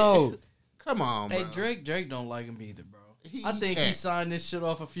 Like, No. come on, bro. Hey, Drake don't like him either, bro. He I think he can't. signed this shit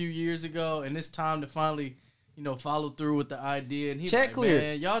off a few years ago, and it's time to finally, follow through with the idea. And he's Check like, clear.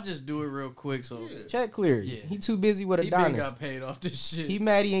 man, y'all just do it real quick. So Check clear. Yeah. He too busy with he been Adonis. got paid off this shit. He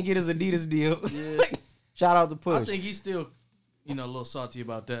mad he didn't get his Adidas deal. Yeah. Shout out to I Push. think he's still, a little salty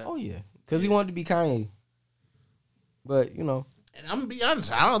about that. Oh yeah, because he wanted to be Kanye. But And I'm gonna be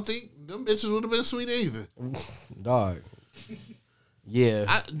honest, I don't think them bitches would have been sweet either. dog. Yeah.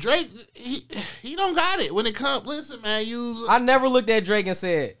 Drake, he don't got it when it comes. Listen, man, I never looked at Drake and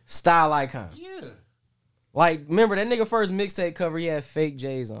said style icon. yeah. Like, remember that nigga first mixtape cover? He had fake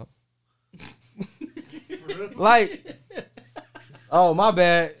J's on. Like, oh my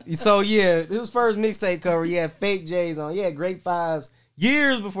bad. So yeah, his first mixtape cover, he had fake J's on. He had Great Fives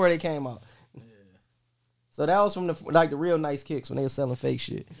years before they came out. Yeah. So that was from the real nice kicks when they were selling fake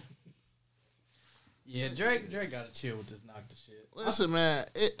shit. Yeah, Drake got to chill with this Nocta shit. Listen, man,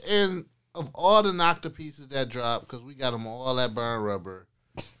 and of all the Nocta pieces that dropped, because we got them all at Burn Rubber,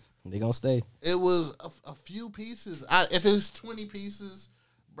 They gonna stay. it was a few pieces. If it was 20 pieces,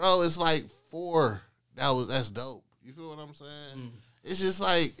 bro, it's like 4. That's dope. You feel what I'm saying? It's just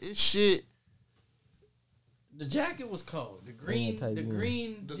like, it's shit. The jacket was cold. The green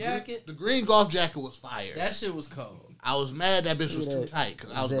jacket. The green golf jacket was fire. That shit was cold. I was mad that bitch was too tight because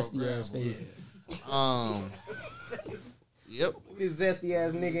I was Zesty gonna grab ass one. face. Yep. Look at this zesty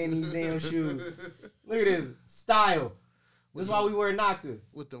ass nigga in these damn shoes. Look at this style. This is why we wear Nocta.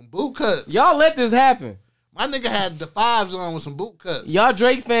 With them boot cuts. Y'all let this happen. My nigga had the 5s on with some boot cuts. Y'all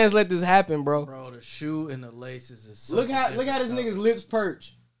Drake fans let this happen, bro. Bro, the shoe and the laces is such Look a how different this color. nigga's lips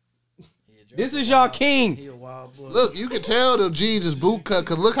perch. Yeah, Drake This a is y'all wild- king. He a wild boy. Look, you can tell them jeans is boot cut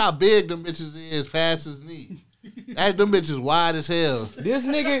because look how big them bitches is past his knee. Them bitches wide as hell. This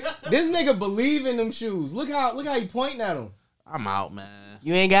nigga believe in them shoes. Look how he pointing at them. I'm out, man.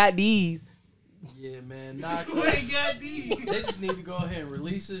 You ain't got these. Yeah, man. Knock You ain't got these. They just need to go ahead and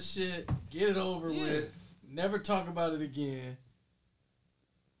release this shit. Get it over with. Never talk about it again.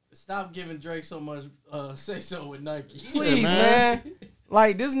 Stop giving Drake so much say so with Nike. Please, man. man.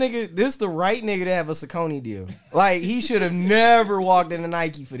 Like this the right nigga to have a Saucony deal. Like he should have never walked into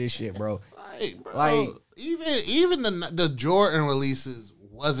Nike for this shit, bro. Like, bro, Like- even the Jordan releases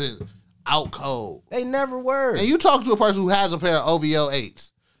wasn't out cold. They never were. And you talk to a person who has a pair of OVO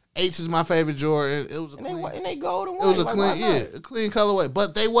 8s. 8s is my favorite Jordan. It was a And clean, they gold and it white. was a Like, clean, why not? a clean colorway.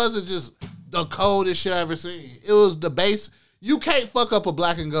 But they wasn't just the coldest shit I ever seen. It was the base. You can't fuck up a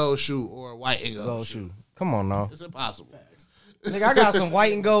black and gold shoe or a white and gold, Gold shoe. shoe. Come on now. It's impossible. Nigga, I got some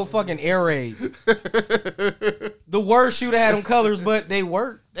white and gold fucking Air Raids. The worst shoe that had them colors, but they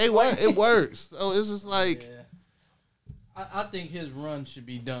work. They work. It works. So it's just like, Yeah. I think his run should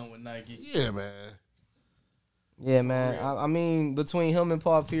be done with Nike. yeah, man. Yeah, man. I mean, between him and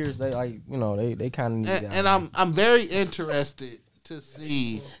Paul Pierce, they they kind of need that. And I'm very interested to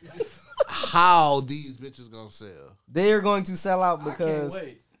see how these bitches gonna sell. They are going to sell out I can't because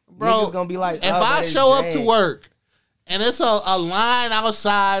wait. Bro, niggas gonna be like, if oh, but I it's show up to Drake. work and it's a line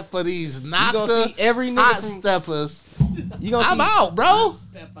outside for these You gonna see Nocta every nigga hot from, steppers, you gonna I'm see, out, bro.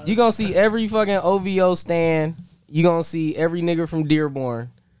 You gonna see every fucking OVO stand. You gonna see every nigga from Dearborn,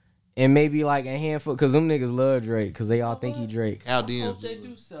 and maybe like a handful, cause them niggas love Drake, cause they all think he Drake. I Chaldeans. hope they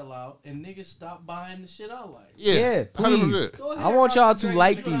do sell out and niggas stop buying the shit I like. Yeah, please. 100%. Go ahead, I want y'all rock to the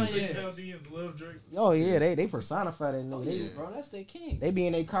like Drake these. shit. Yeah. Chaldeans love Drake. Oh yeah, they personify that nigga. Yeah, bro, that's their king. They be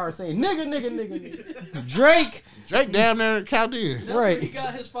in their car saying nigga. Drake. Drake down there in Chaldean. That's where Right. he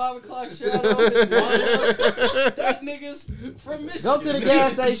got his 5 o'clock shot on. His lineup. That nigga's from Michigan. Go to the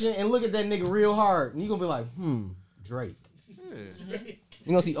gas station and look at that nigga real hard, and you gonna be like, Drake. You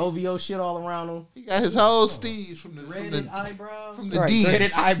gonna see OVO shit all around him. He got his whole steez from the Reddited eyebrows. from the Right, D's.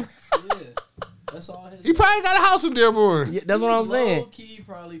 dreaded eyebrow. Yeah, that's all his. He probably got a house in Dearborn. Yeah, that's what I'm saying. Low key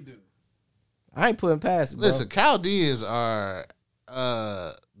probably do. I ain't putting past it, bro. Listen, Chaldeans are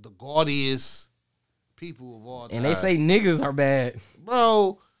the gaudiest people of all time. And they say niggas are bad.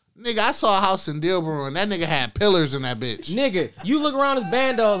 bro, nigga, I saw a house in Dearborn. That nigga had pillars in that bitch. Nigga, you look around his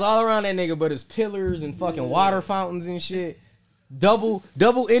bandos all around that nigga, but it's pillars and fucking water fountains and shit. Double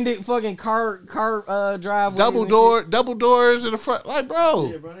ended fucking car driveways. Double doors in the front. Like, bro.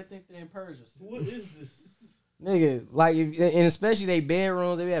 Yeah, bro, they think they in Persia. What is this? Nigga, like, and especially they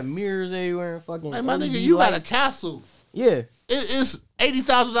bedrooms, they have mirrors everywhere and fucking. Like, my LED nigga, you got a lights. castle. Yeah, It's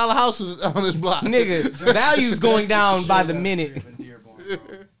 $80,000 houses on this block. nigga, values going down by the Shit, minute. in Dearborn, bro.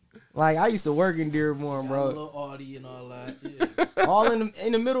 Like, I used to work in Dearborn, Got a bro. little Audi and all that. Yeah. All in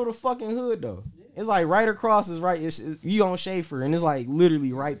the middle of the fucking hood though. It's like right across is right. You on Schaefer, and it's like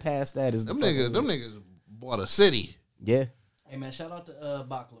literally right past that is the Them fucking niggas, hood. them niggas bought a city. Yeah, Hey man, shout out to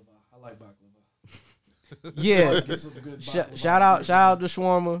baklava. I like baklava. yeah. Get some good Shout out to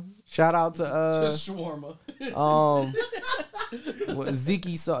Shawarma. Shout out to Just shawarma. what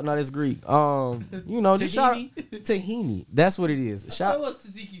Ziki sauce. No, that's Greek. You know, just shout out tahini. That's what it is. That Shout. was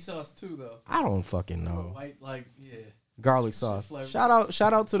tzatziki sauce too, though. I don't fucking know. White, like, yeah. Garlic sauce. flavor. Shout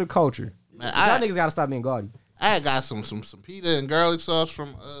out to the culture. Man, Y'all niggas gotta stop being gaudy. I had got some pita and garlic sauce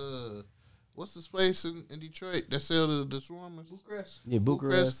from what's this place in Detroit that sell the shawarmas? Bucharest. Yeah,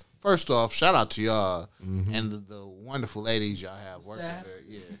 Bucharest. First off, shout out to y'all and the wonderful ladies y'all have working Staff. there.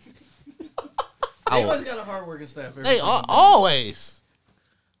 Yeah, They always got a hard working staff. Every they time. always.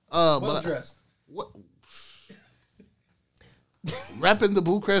 Well But dressed. what? Repping the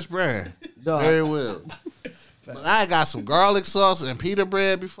Bucharest brand Dog. very well. But I got some garlic sauce and pita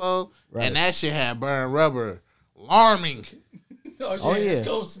bread before, Right. and that shit had burned rubber. Alarming. Oh yeah. yeah. It's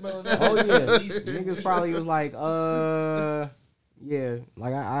gonna smell that. Oh yeah, niggas probably was like, yeah,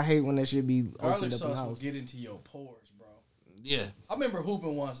 like I hate when that shit be Garlic opened up in the sauce will house. get into your pores, bro. Yeah. I remember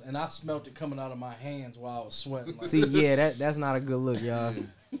hooping once and I smelt it coming out of my hands while I was sweating. Like, See, yeah, that's not a good look, y'all.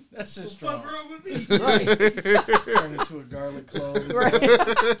 that's just strong. Fuck wrong with me? Right, Turn into a garlic clove. right.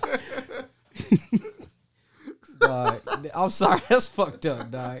 I'm sorry, that's fucked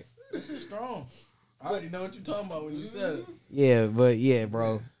up, dog. That shit's strong. I already know what you're talking about when you said it. Yeah, but yeah,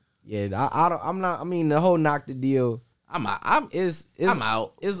 bro. Yeah, I don't. I'm not. I mean, the whole knock the deal. I'm out. I'm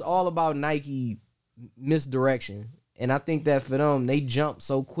out. It's all about Nike misdirection, and I think that for them, they jumped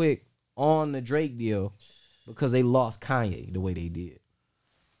so quick on the Drake deal because they lost Kanye the way they did,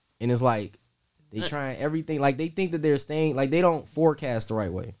 and it's like they trying everything. Like they think that they're staying. Like they don't forecast the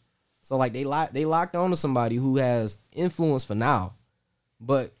right way. So like they locked on to somebody who has influence for now,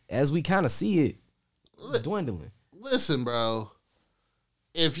 but as we kind of see it, it's dwindling. Listen, bro.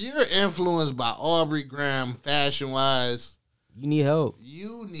 If you're influenced by Aubrey Graham fashion wise, You need help.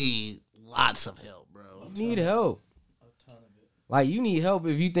 you need lots of help, bro. You need help. A ton of it. Like you need help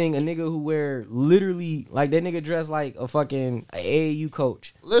if you think a nigga who wear literally like that nigga dressed like a fucking AAU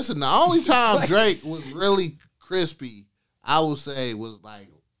coach. Listen, the only time Drake was really crispy, I would say, was like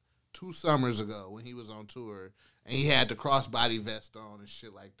 2 summers ago when he was on tour and he had the crossbody vest on and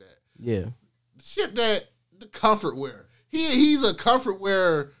shit like that. Yeah. Shit that the comfort wear. He's a comfort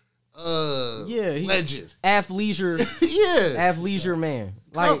wear legend. Athleisure Yeah. athleisure man.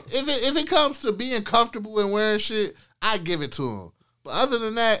 Like if it comes to being comfortable and wearing shit, I give it to him. But other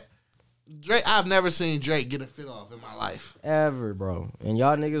than that, Drake, I've never seen Drake get a fit off in my life. ever, bro. And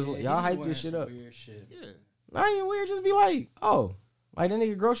y'all niggas Yeah, y'all he hype wearing this shit some up. Weird shit. Yeah. Not even weird, just be like, oh, like that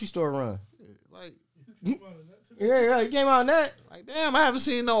nigga grocery store run. Like Yeah, he came out in that. damn, I haven't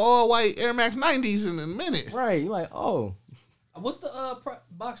seen no all white Air Max 90s in a minute. Right. You like, oh. What's the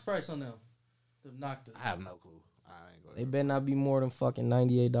box price on them? The Nocta. I have no clue. I ain't going. They better not be more than fucking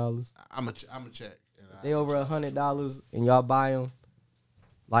 $98. I'm a check. They over $100 and y'all buy them.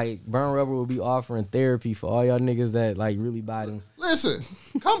 Like Burn Rubber will be offering therapy for all y'all niggas that like really buy them. Listen,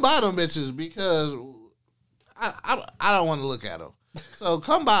 come buy them bitches because I don't want to look at them. So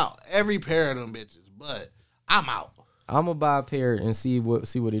come buy every pair of them bitches, but I'm out. I'm gonna buy a pair and see what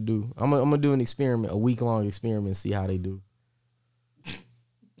they do. I'm gonna do an experiment, a week-long experiment, and see how they do.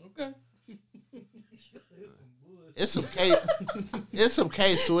 Okay. It's some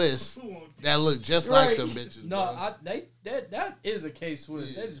K Swiss that look just Right. like them bitches. No, bro. that is a case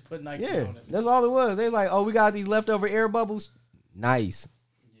Swiss. They just put Nike Yeah, on it. that's all it was. They like, oh, we got these leftover air bubbles. Nice.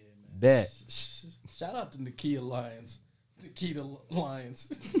 Yeah, man. Bet. Shout out to Nikita Lions.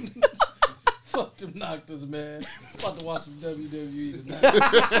 Fuck them Noctas, man. About to watch some WWE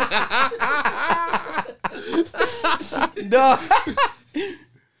tonight. Dog.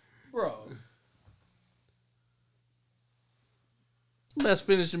 Bro. Best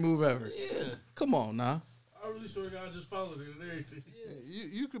finishing move ever. Yeah. Come on now. I really swear to God, I just followed it and everything.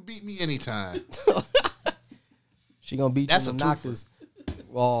 You could beat me anytime. She gonna beat That's you a in twofer. knockers.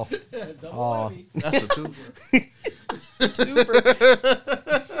 Oh, Don't Oh. worry. That's a twofer.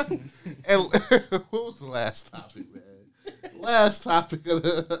 And what was the last topic, man? Last topic of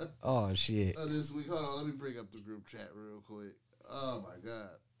oh shit. this week. Hold on, let me bring up the group chat real quick. Oh my god,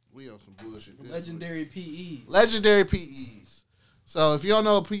 we on some bullshit. this week. Legendary PE. Legendary PEs. So if you don't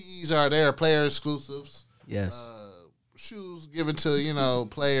know what PEs are, they are player exclusives. Yes. Shoes given to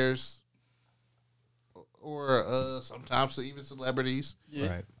players or sometimes to even celebrities.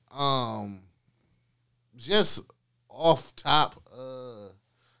 Yeah. Right. Just off top,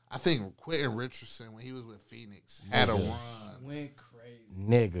 I think Quentin Richardson when he was with Phoenix had a run Went crazy.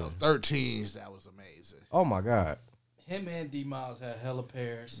 Nigga. of 13s that was amazing. Oh my god. Him and D Miles had hella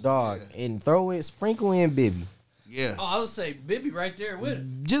pairs. Dog. And sprinkle in Bibby. Yeah. Oh, I would say Bibby right there with it.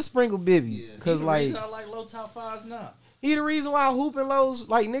 Just sprinkle Bibby. Yeah. Cause The like reason I like low top fives now. he the reason why hooping lows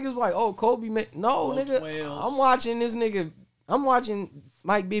like niggas like, oh, Kobe no Low nigga. 12s. I'm watching this nigga. I'm watching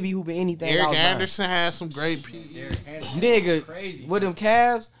Mike Bibby hooping anything. Eric outside. Anderson had some great PEs. Derrick Henry. Nigga, Crazy. with them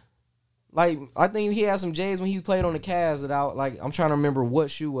Cavs, like I think he had some J's when he played on the Cavs that I'm trying to remember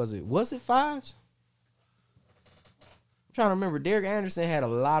what shoe was it. Was it fives? I'm trying to remember. Derrick Anderson had a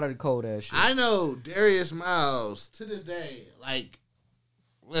lot of the cold ass shit. I know Darius Miles to this day. Like,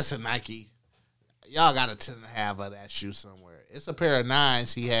 listen, Nike, y'all got a 10.5 of that shoe somewhere. It's a pair of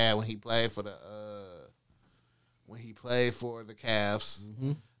 9s he had when he played for the Cavs.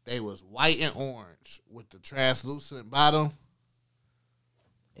 Mm-hmm. They was white and orange with the translucent bottom.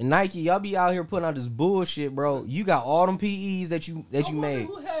 And Nike, y'all be out here putting out this bullshit, bro. You got all them PEs that you I wonder made.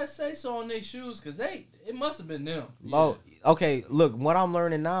 who had say so on their shoes? Because it must have been them. Oh, okay. Look, what I'm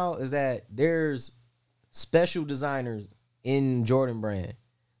learning now is that there's special designers in Jordan brand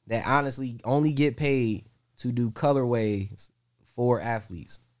that honestly only get paid to do colorways for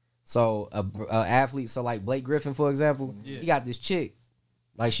athletes. So a athlete, so like Blake Griffin, for example, he got this chick,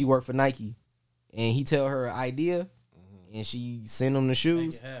 like she worked for Nike, and he tell her an idea, and she send him the Make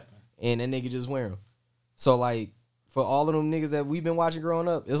shoes, it happen. and that nigga just wear them. So like for all of them niggas that we've been watching growing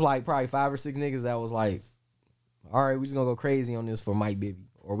up, it's like probably 5 or 6 niggas that was like, all right, we just gonna go crazy on this for Mike Bibby,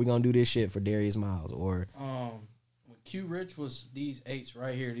 or we gonna do this shit for Darius Miles, or when Q Rich was these 8s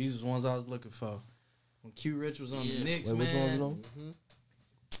right here, these was ones I was looking for. When Q Rich was on the Knicks, wait, which ones was on? Mm-hmm.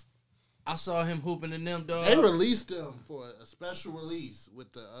 I saw him hooping in them, dog. They released them for a special release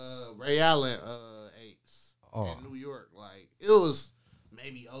with the Ray Allen 8s in New York. Like, it was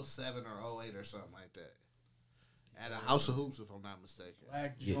maybe 07 or 08 or something like that. At a House of Hoops, if I'm not mistaken.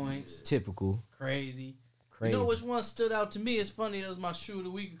 Black joints. Typical. Crazy. You know which one stood out to me? It's funny. That was my shoe of the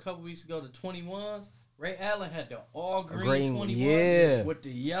week a couple weeks ago. The 21s. Ray Allen had the all green 21s with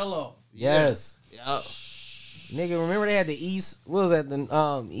the yellow. Yes. Yeah. Nigga, remember they had the East. What was that?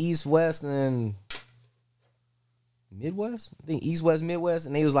 The East, West, and Midwest. I think East, West, Midwest,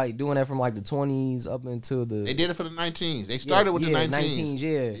 and they was like doing that from like the 20s up into the. They did it for the 19s. They started with the 19s.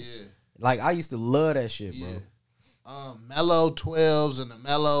 Yeah. Like I used to love that shit, bro. Mellow 12s and the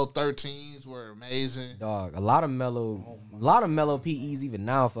Mellow 13s were amazing. Dog, a lot of mellow PEs even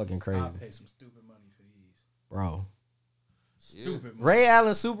now fucking crazy. I'll pay some stupid money for these. Bro. Stupid money. Ray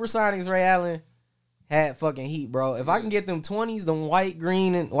Allen, Supersonics, Ray Allen had fucking heat, bro. If I can get them 20s, them white,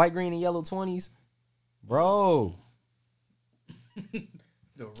 green, and yellow 20s, bro. The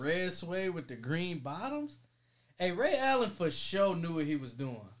red suede with the green bottoms. Hey, Ray Allen for sure knew what he was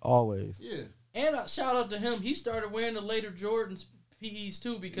doing. Always. Yeah. And shout out to him. He started wearing the later Jordans PEs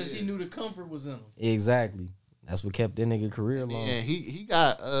too because he knew the comfort was in them. Exactly. That's what kept that nigga career long. Yeah, he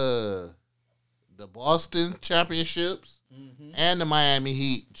got the Boston championships and the Miami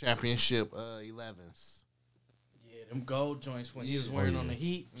Heat championship 11s. Yeah, them gold joints when he was wearing on the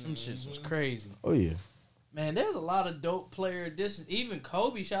Heat, them shits was crazy. Oh yeah. Man, there's a lot of dope player additions. Even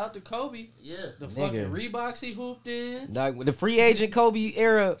Kobe, shout out to Kobe. Yeah. The fucking Reeboks he hooped in. Like the free agent Kobe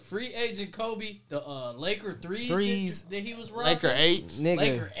era. Free agent Kobe, the Laker threes that he was rocking. Laker 8s. Nigga.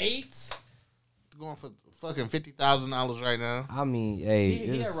 Laker 8s. Going for fucking $50,000 right now. I mean, hey.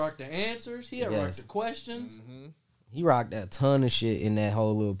 He had rocked the answers. He had rocked the questions. He rocked a ton of shit in that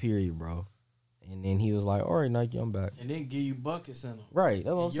whole little period, bro. And then he was like, all right, Nike, I'm back. And then give you buckets in them. Right,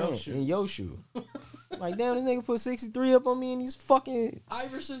 that's what I'm saying. Shoe. In your shoe. Like, damn, this nigga put 63 up on me and these fucking...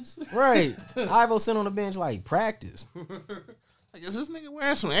 Iversons. Right. Ivo sitting on the bench like, practice. Like, is this nigga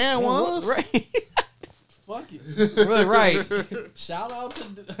wearing some Air Ones? Right. Fuck it. Right. Shout out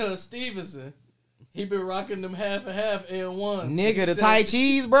to Stevenson. He been rocking them half and half L1s. Nigga, the Tai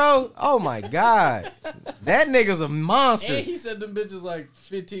Cheese, bro. Oh, my God. That nigga's a monster. And he said them bitches like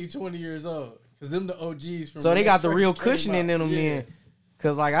 15, 20 years old. Because them the OGs from... So they got the real cushioning in them then.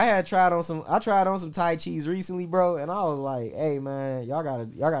 Cause like I tried on some Tai Cheese recently, bro, and I was like, hey man, y'all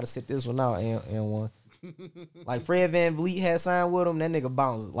gotta sit this one out and one. Like Fred VanVleet had signed with him, that nigga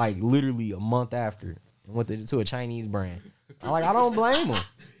bounced like literally a month after and went to a Chinese brand. I don't blame him.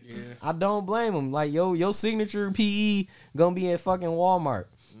 Yeah. I don't blame him. Like your signature PE gonna be at fucking Walmart.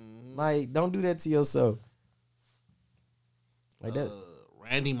 Like don't do that to yourself. Like that.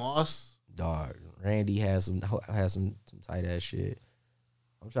 Randy Moss. Dog, Randy has some tight ass shit.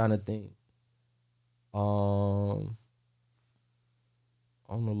 I'm trying to think. On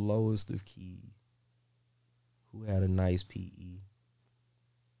the lowest of key, who had a nice PE?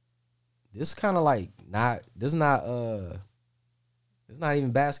 This kind of like it's not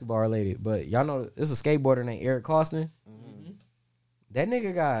even basketball related, but y'all know it's a skateboarder named Eric Costin. Mm-hmm. That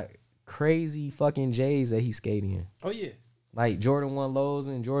nigga got crazy fucking J's that he's skating in. Oh yeah. Like Jordan 1 lows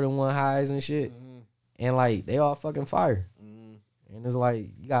and Jordan 1 highs and shit. And like they all fucking fire. And it's like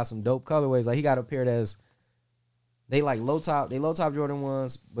you got some dope colorways. Like he got a pair that's they like low top Jordan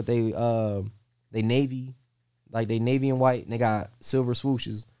 1s, but they navy, like they navy and white, and they got silver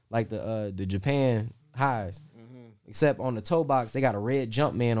swooshes like the Japan highs. Except on the toe box, they got a red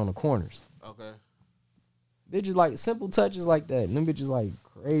Jumpman on the corners. Okay. Bitches like simple touches like that. And them bitches like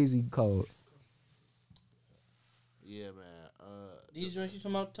crazy cold. Yeah, man. These joints you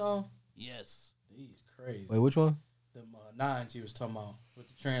talking about, Tom? Yes. These crazy. Wait, which one? Them 9s you was talking about with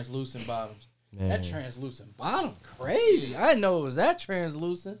the translucent bottoms. Man. That translucent bottom crazy. I didn't know it was that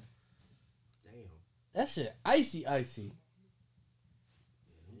translucent. Damn. That shit icy.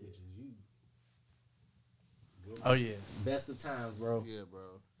 Oh yeah. Best of times, bro. Yeah, bro.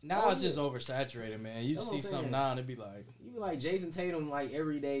 Now it's just oversaturated, man. You That's what see I'm saying. something now and it be like, You be like Jason Tatum, like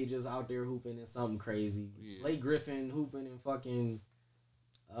every day, just out there hooping and something crazy. Yeah. Blake Griffin hooping and fucking.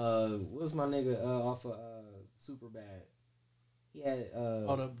 What's my nigga off of Superbad? He had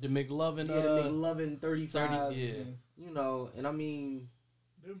the McLovin. the McLovin 35s. yeah. You know, and I mean,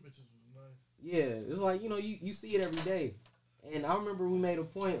 Them bitches was nice. yeah, it's like you see it every day. And I remember we made a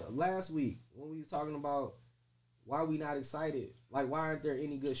point last week when we was talking about why are we not excited? Like, why aren't there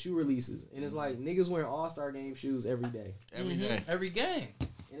any good shoe releases? And it's like, niggas wearing All-Star Game shoes every day. Every day. Every game.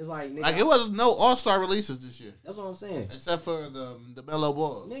 And it's like, nigga, Like, it wasn't no All-Star releases this year. that's what I'm saying. Except for the Melo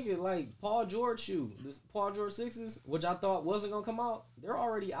Bulls. Nigga, like, Paul George shoe. This Paul George 6s, which I thought wasn't going to come out, they're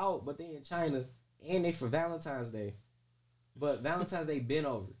already out, but they in China. And they for Valentine's Day. But Valentine's Day been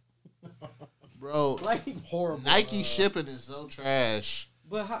over. Bro, Like, Horrible. Nike shipping is so trash.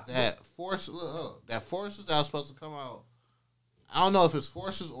 but how, That forces that was supposed to come out. I don't know if it's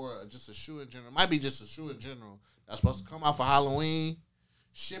forces or just a shoe in general. It might be just a shoe in general that's supposed to come out for Halloween.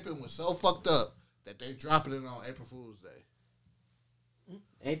 Shipping was so fucked up that they dropping it on April Fool's Day.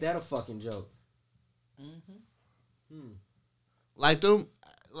 ain't that a fucking joke? Like them,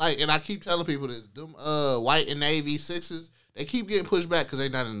 and I keep telling people this. Them white and navy 6s, they keep getting pushed back because they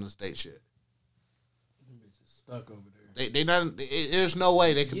not in the States yet. Stuck over there. They not. There's no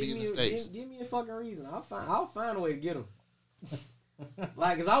way they could be in the States. Give me a fucking reason. I'll find a way to get them.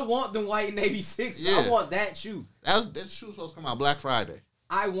 Like, cause I want them white Navy 6s. Yeah. I want that shoe. That shoe was supposed to come out Black Friday.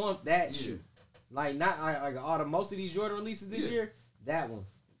 I want that Yeah. shoe. Like, not like most of these Jordan releases this Yeah. year. That one.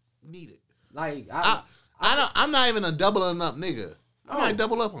 Need it. Like, I'm not even a doubling up nigga. I might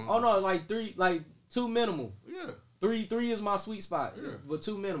double up on. Oh no, like 2 minimal. Yeah. 3 is my sweet spot, Yeah. but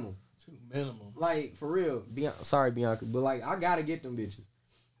 2 minimal. 2 minimum. Like, for real. Sorry, Bianca, but like, I gotta get them bitches.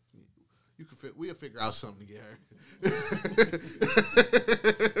 We'll figure out something to get her.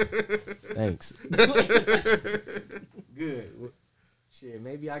 Thanks. Good. Well, shit,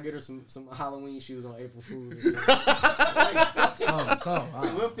 maybe I get her some Halloween shoes on April Fool's. Or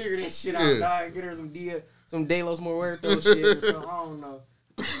something. We'll figure this shit out. Yeah. Dog. Get her some De Los Muertos shit or something. I don't know.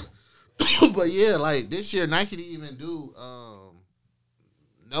 But yeah, like this year, Nike didn't even do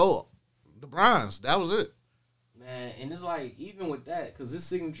the bronze. That was it. Man, and it's like, even with that, because this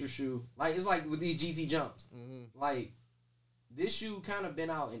signature shoe, like, it's like with these GT jumps. Mm-hmm. Like, this shoe kind of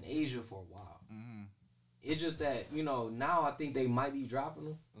been out in Asia for a while. Mm-hmm. It's just that, you know, now I think they might be dropping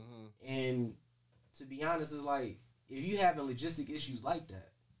them. Mm-hmm. And to be honest, it's like, if you having logistic issues like that,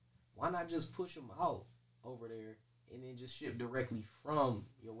 why not just push them out over there and then just ship directly from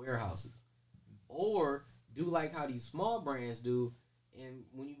your warehouses? Or do like how these small brands do, and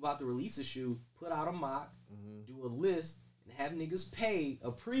when you about to release a shoe, put out a mock, do a list, and have niggas pay a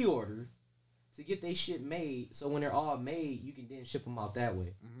pre-order to get they shit made, so when they're all made, you can then ship them out that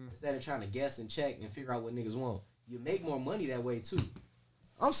way. Instead of trying to guess and check and figure out what niggas want. You make more money that way, too.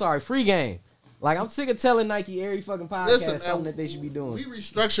 I'm sorry, free game. Like, I'm sick of telling Nike every fucking podcast something that they should be doing. We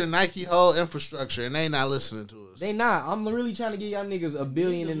restructuring Nike whole infrastructure, and they not listening to us. They not. I'm really trying to get y'all niggas $1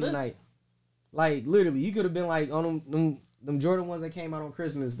 billion in the night. Like, literally, you could have been like on them Jordan ones that came out on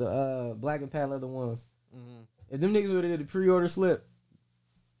Christmas, the black and patent leather ones. If them niggas would have did a pre-order slip,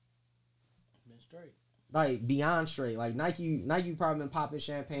 Been straight. like beyond straight. Like Nike probably been popping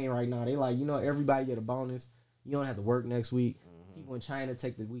champagne right now. They like, you know, everybody get a bonus. You don't have to work next week. People in China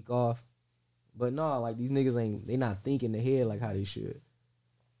take the week off. But no, like these niggas they not thinking ahead like how they should.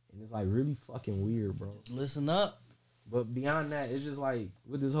 And it's like really fucking weird, bro. Listen up. But beyond that, it's just like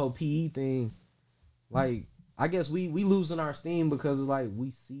with this whole PE thing, like I guess we losing our steam because it's like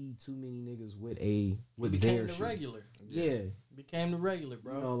we see too many niggas with Became their the shit. regular. Yeah. Became the regular,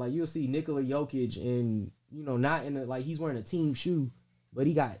 bro. You know, like you'll see Nikola Jokic and, you know, not in like he's wearing a team shoe, but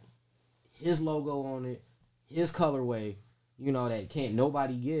he got his logo on it, his colorway, you know, that can't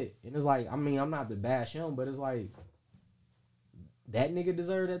nobody get. And it's like, I mean, I'm not to bash him, but it's like that nigga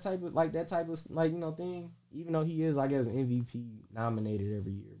deserve that type of you know, thing. Even though he is, I guess, MVP nominated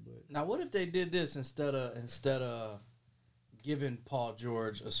every year. But Now, what if they did this instead of giving Paul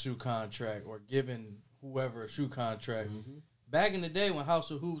George a shoe contract or giving whoever a shoe contract? Back in the day when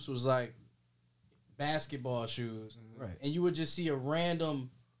House of Hoops was like basketball shoes, right. and you would just see a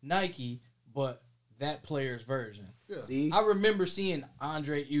random Nike, but that player's version. Yeah. See, I remember seeing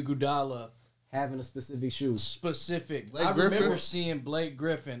Andre Iguodala having a specific shoe. Blake I remember Griffin? seeing Blake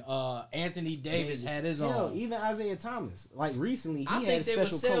Griffin. Anthony Davis had his Hell, own. even Isaiah Thomas. Like recently, he I had think they would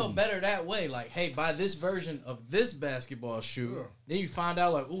special sell Kobe's. better that way. Like, hey, buy this version of this basketball shoe. Yeah. Then you find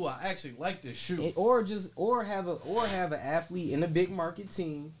out, like, ooh, I actually like this shoe. or have an athlete in a big market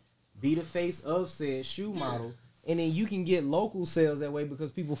team be the face of said shoe model, and then you can get local sales that way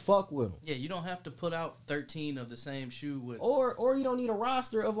because people fuck with them. Yeah, you don't have to put out 13 of the same shoe with Or you don't need a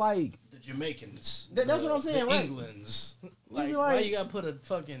roster of like the Jamaicans. That's what I'm saying, the right? Englands. be Like, why you gotta put a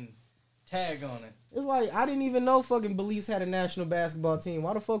fucking tag on it? it's like I didn't even know fucking Belize had a national basketball team.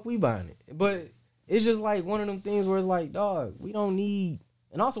 Why the fuck we buying it? But it's just like one of them things where it's like, dog, we don't need,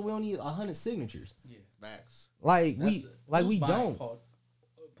 and also we don't need 100 signatures. Yeah, Facts. Like Who's we buying don't. Paul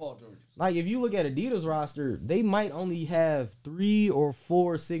Paul George. Like, if you look at Adidas roster, they might only have 3 or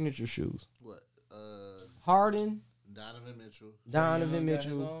 4 signature shoes. What? Harden, Donovan Mitchell, got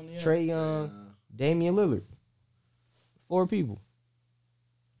his own, yeah. Trae Young, Damian Lillard. 4 people.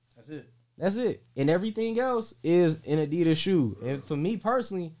 That's it. And everything else is an Adidas shoe. And for me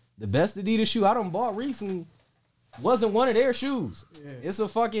personally, the best Adidas shoe I done bought recently wasn't one of their shoes. Yeah. It's a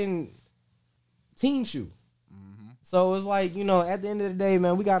fucking team shoe. Mm-hmm. So it's like, you know, at the end of the day,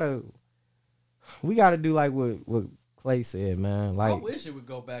 man, we gotta do like what Clay said, man. Like, I wish it would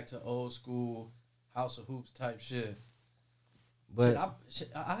go back to old school House of Hoops type shit. But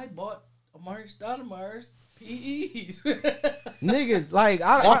I bought Amari Stoudemire's PEs. Nigga, like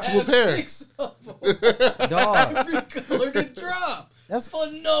I have 6 of them. Dog. Every color to drop. That's for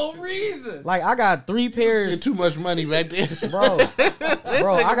no reason. Like, I got 3 pairs. Too much money right there, bro.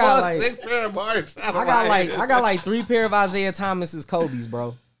 I got like 6 pair of bars. I got like 3 pair of Isaiah Thomas's Kobe's,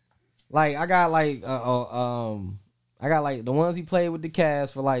 bro. Like, I got like the ones he played with the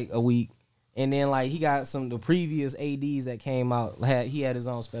Cavs for like a week, and then like he got the previous ADs that came out. He had his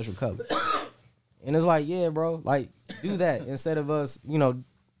own special color, and it's like, yeah, bro, like do that instead of us. You know,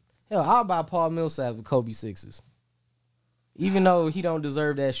 hell, I'll buy Paul Millsap with Kobe 6s, even though he don't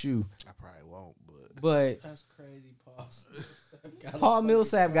deserve that shoe. I probably won't, but that's crazy, Paul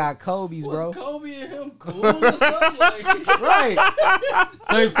Millsap got Kobe's, bro. Was Kobe and him cool or something? Like, right.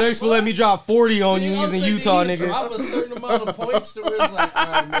 Thanks for letting me drop 40 on you using Utah, nigga. Drop a certain amount of points to where it's like,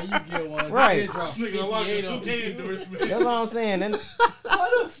 all right, man, you get one. Right. Nigga unlocked the 2K endorsement. That's what I'm saying. Then,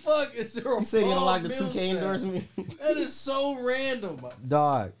 why the fuck is there a you said he unlocked the Millsap? 2K endorsement? That is so random.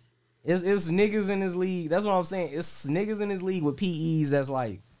 Dog. It's niggas in this league. That's what I'm saying. It's niggas in this league with PEs that's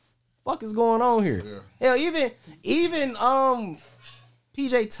like, fuck is going on here? Yeah. Hell, even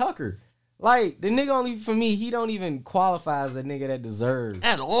PJ Tucker. Like, the nigga only, for me, he don't even qualify as a nigga that deserves.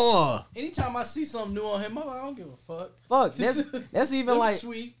 at all. Anytime I see something new on him, I'm like, I don't give a fuck. Fuck, that's even like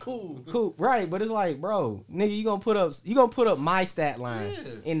sweet, cool, right? But it's like, bro, nigga, you gonna put up my stat line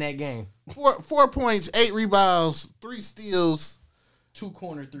in that game. 4 points, 8 rebounds, 3 steals, 2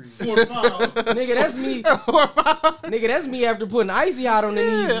 corner threes, 4 fouls. Nigga, that's me. Nigga, that's me after putting icy hot on the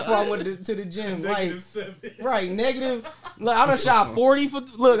knees before I went to the gym. Like, -7. right, negative. Look, I done shot 40 for.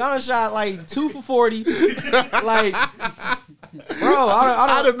 Look, I done shot like 2 for 40. Like, bro,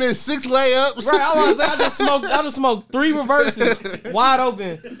 I'd have missed 6 layups. Right, I just smoked 3 reverses wide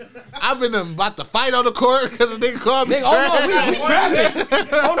open. I've been about to fight on the court because the nigga called me. Nigga, oh no, we scrapping.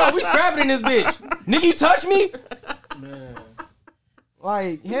 Oh no, we scrapping in this bitch. Nigga, you touch me? man.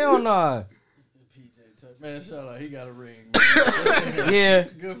 Like, hell nah. PJ Tucker, man, shout out, he got a ring. Yeah,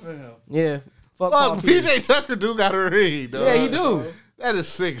 Good for him. yeah. Fuck PJ Tucker do got a ring, dog. Yeah, he do. That is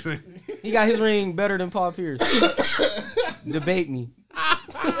sick. He got his ring better than Paul Pierce. Debate me.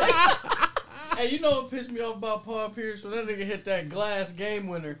 Hey, you know what pissed me off about Paul Pierce? When that nigga hit that glass game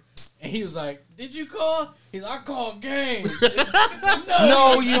winner, and he was like, "Did you call?" He's like, "I called game."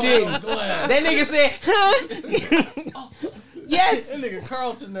 No, you didn't. Glass. That nigga said, huh? Yes. That nigga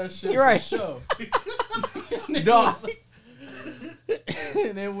Carlton that shit. You're right. For sure. Dog.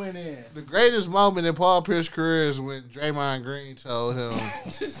 And it went in. The greatest moment in Paul Pierce's career is when Draymond Green told him.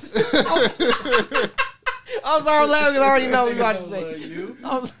 I'm sorry, I'm laughing because I already know what you about to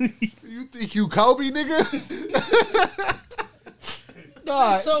say. You think you Kobe, nigga?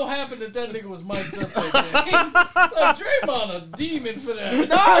 It so happened that nigga was mic'd up that game. Like, Draymond a demon for that.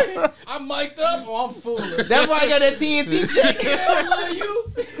 Dog. I'm mic'd up or I'm fooling. That's why I got that TNT check. Hell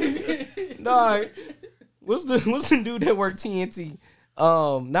you. Dog. What's the dude that worked TNT?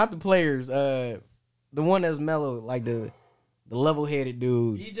 Not the players. The one that's mellow, like the level-headed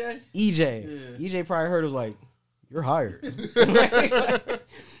dude. EJ? EJ. Yeah. EJ probably heard, was like, "You're hired."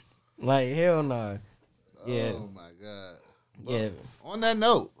 Like, hell nah. Yeah. Oh my god. But Yeah. on that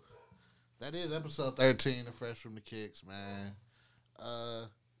note, that is episode 13 of Fresh from the Kicks, man.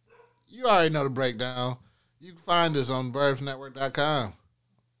 You already know the breakdown. You can find us on burbsnetwork.com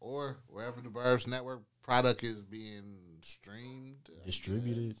or wherever the Burbs Network product is being streamed.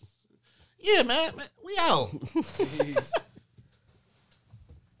 Distributed. Yeah, man. We out. Peace.